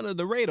fly under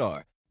the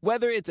radar.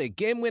 Whether it's a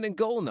game-winning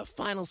goal in the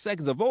final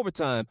seconds of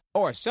overtime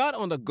or a shot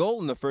on the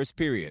goal in the first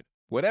period.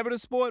 Whatever the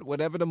sport,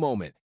 whatever the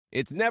moment.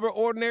 It's never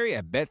ordinary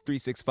at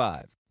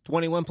Bet365.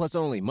 21 plus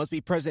only. Must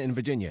be present in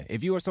Virginia.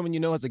 If you or someone you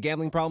know has a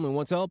gambling problem and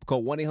wants help,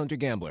 call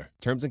 1-800-GAMBLER.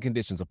 Terms and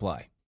conditions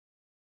apply.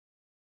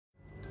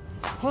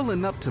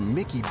 Pulling up to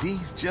Mickey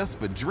D's just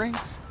for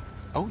drinks?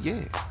 Oh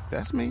yeah,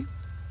 that's me.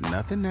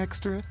 Nothing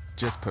extra,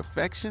 just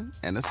perfection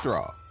and a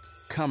straw.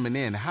 Coming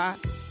in hot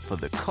for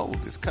the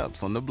coldest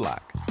cups on the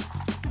block.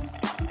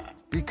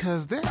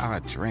 Because there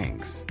are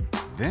drinks.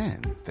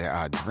 Then there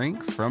are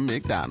drinks from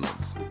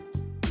McDonald's.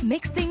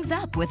 Mix things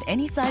up with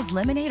any size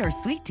lemonade or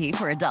sweet tea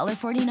for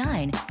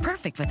 $1.49.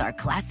 Perfect with our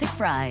classic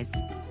fries.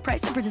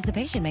 Price and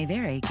participation may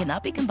vary.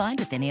 Cannot be combined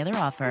with any other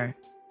offer.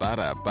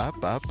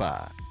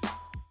 Ba-da-ba-ba-ba.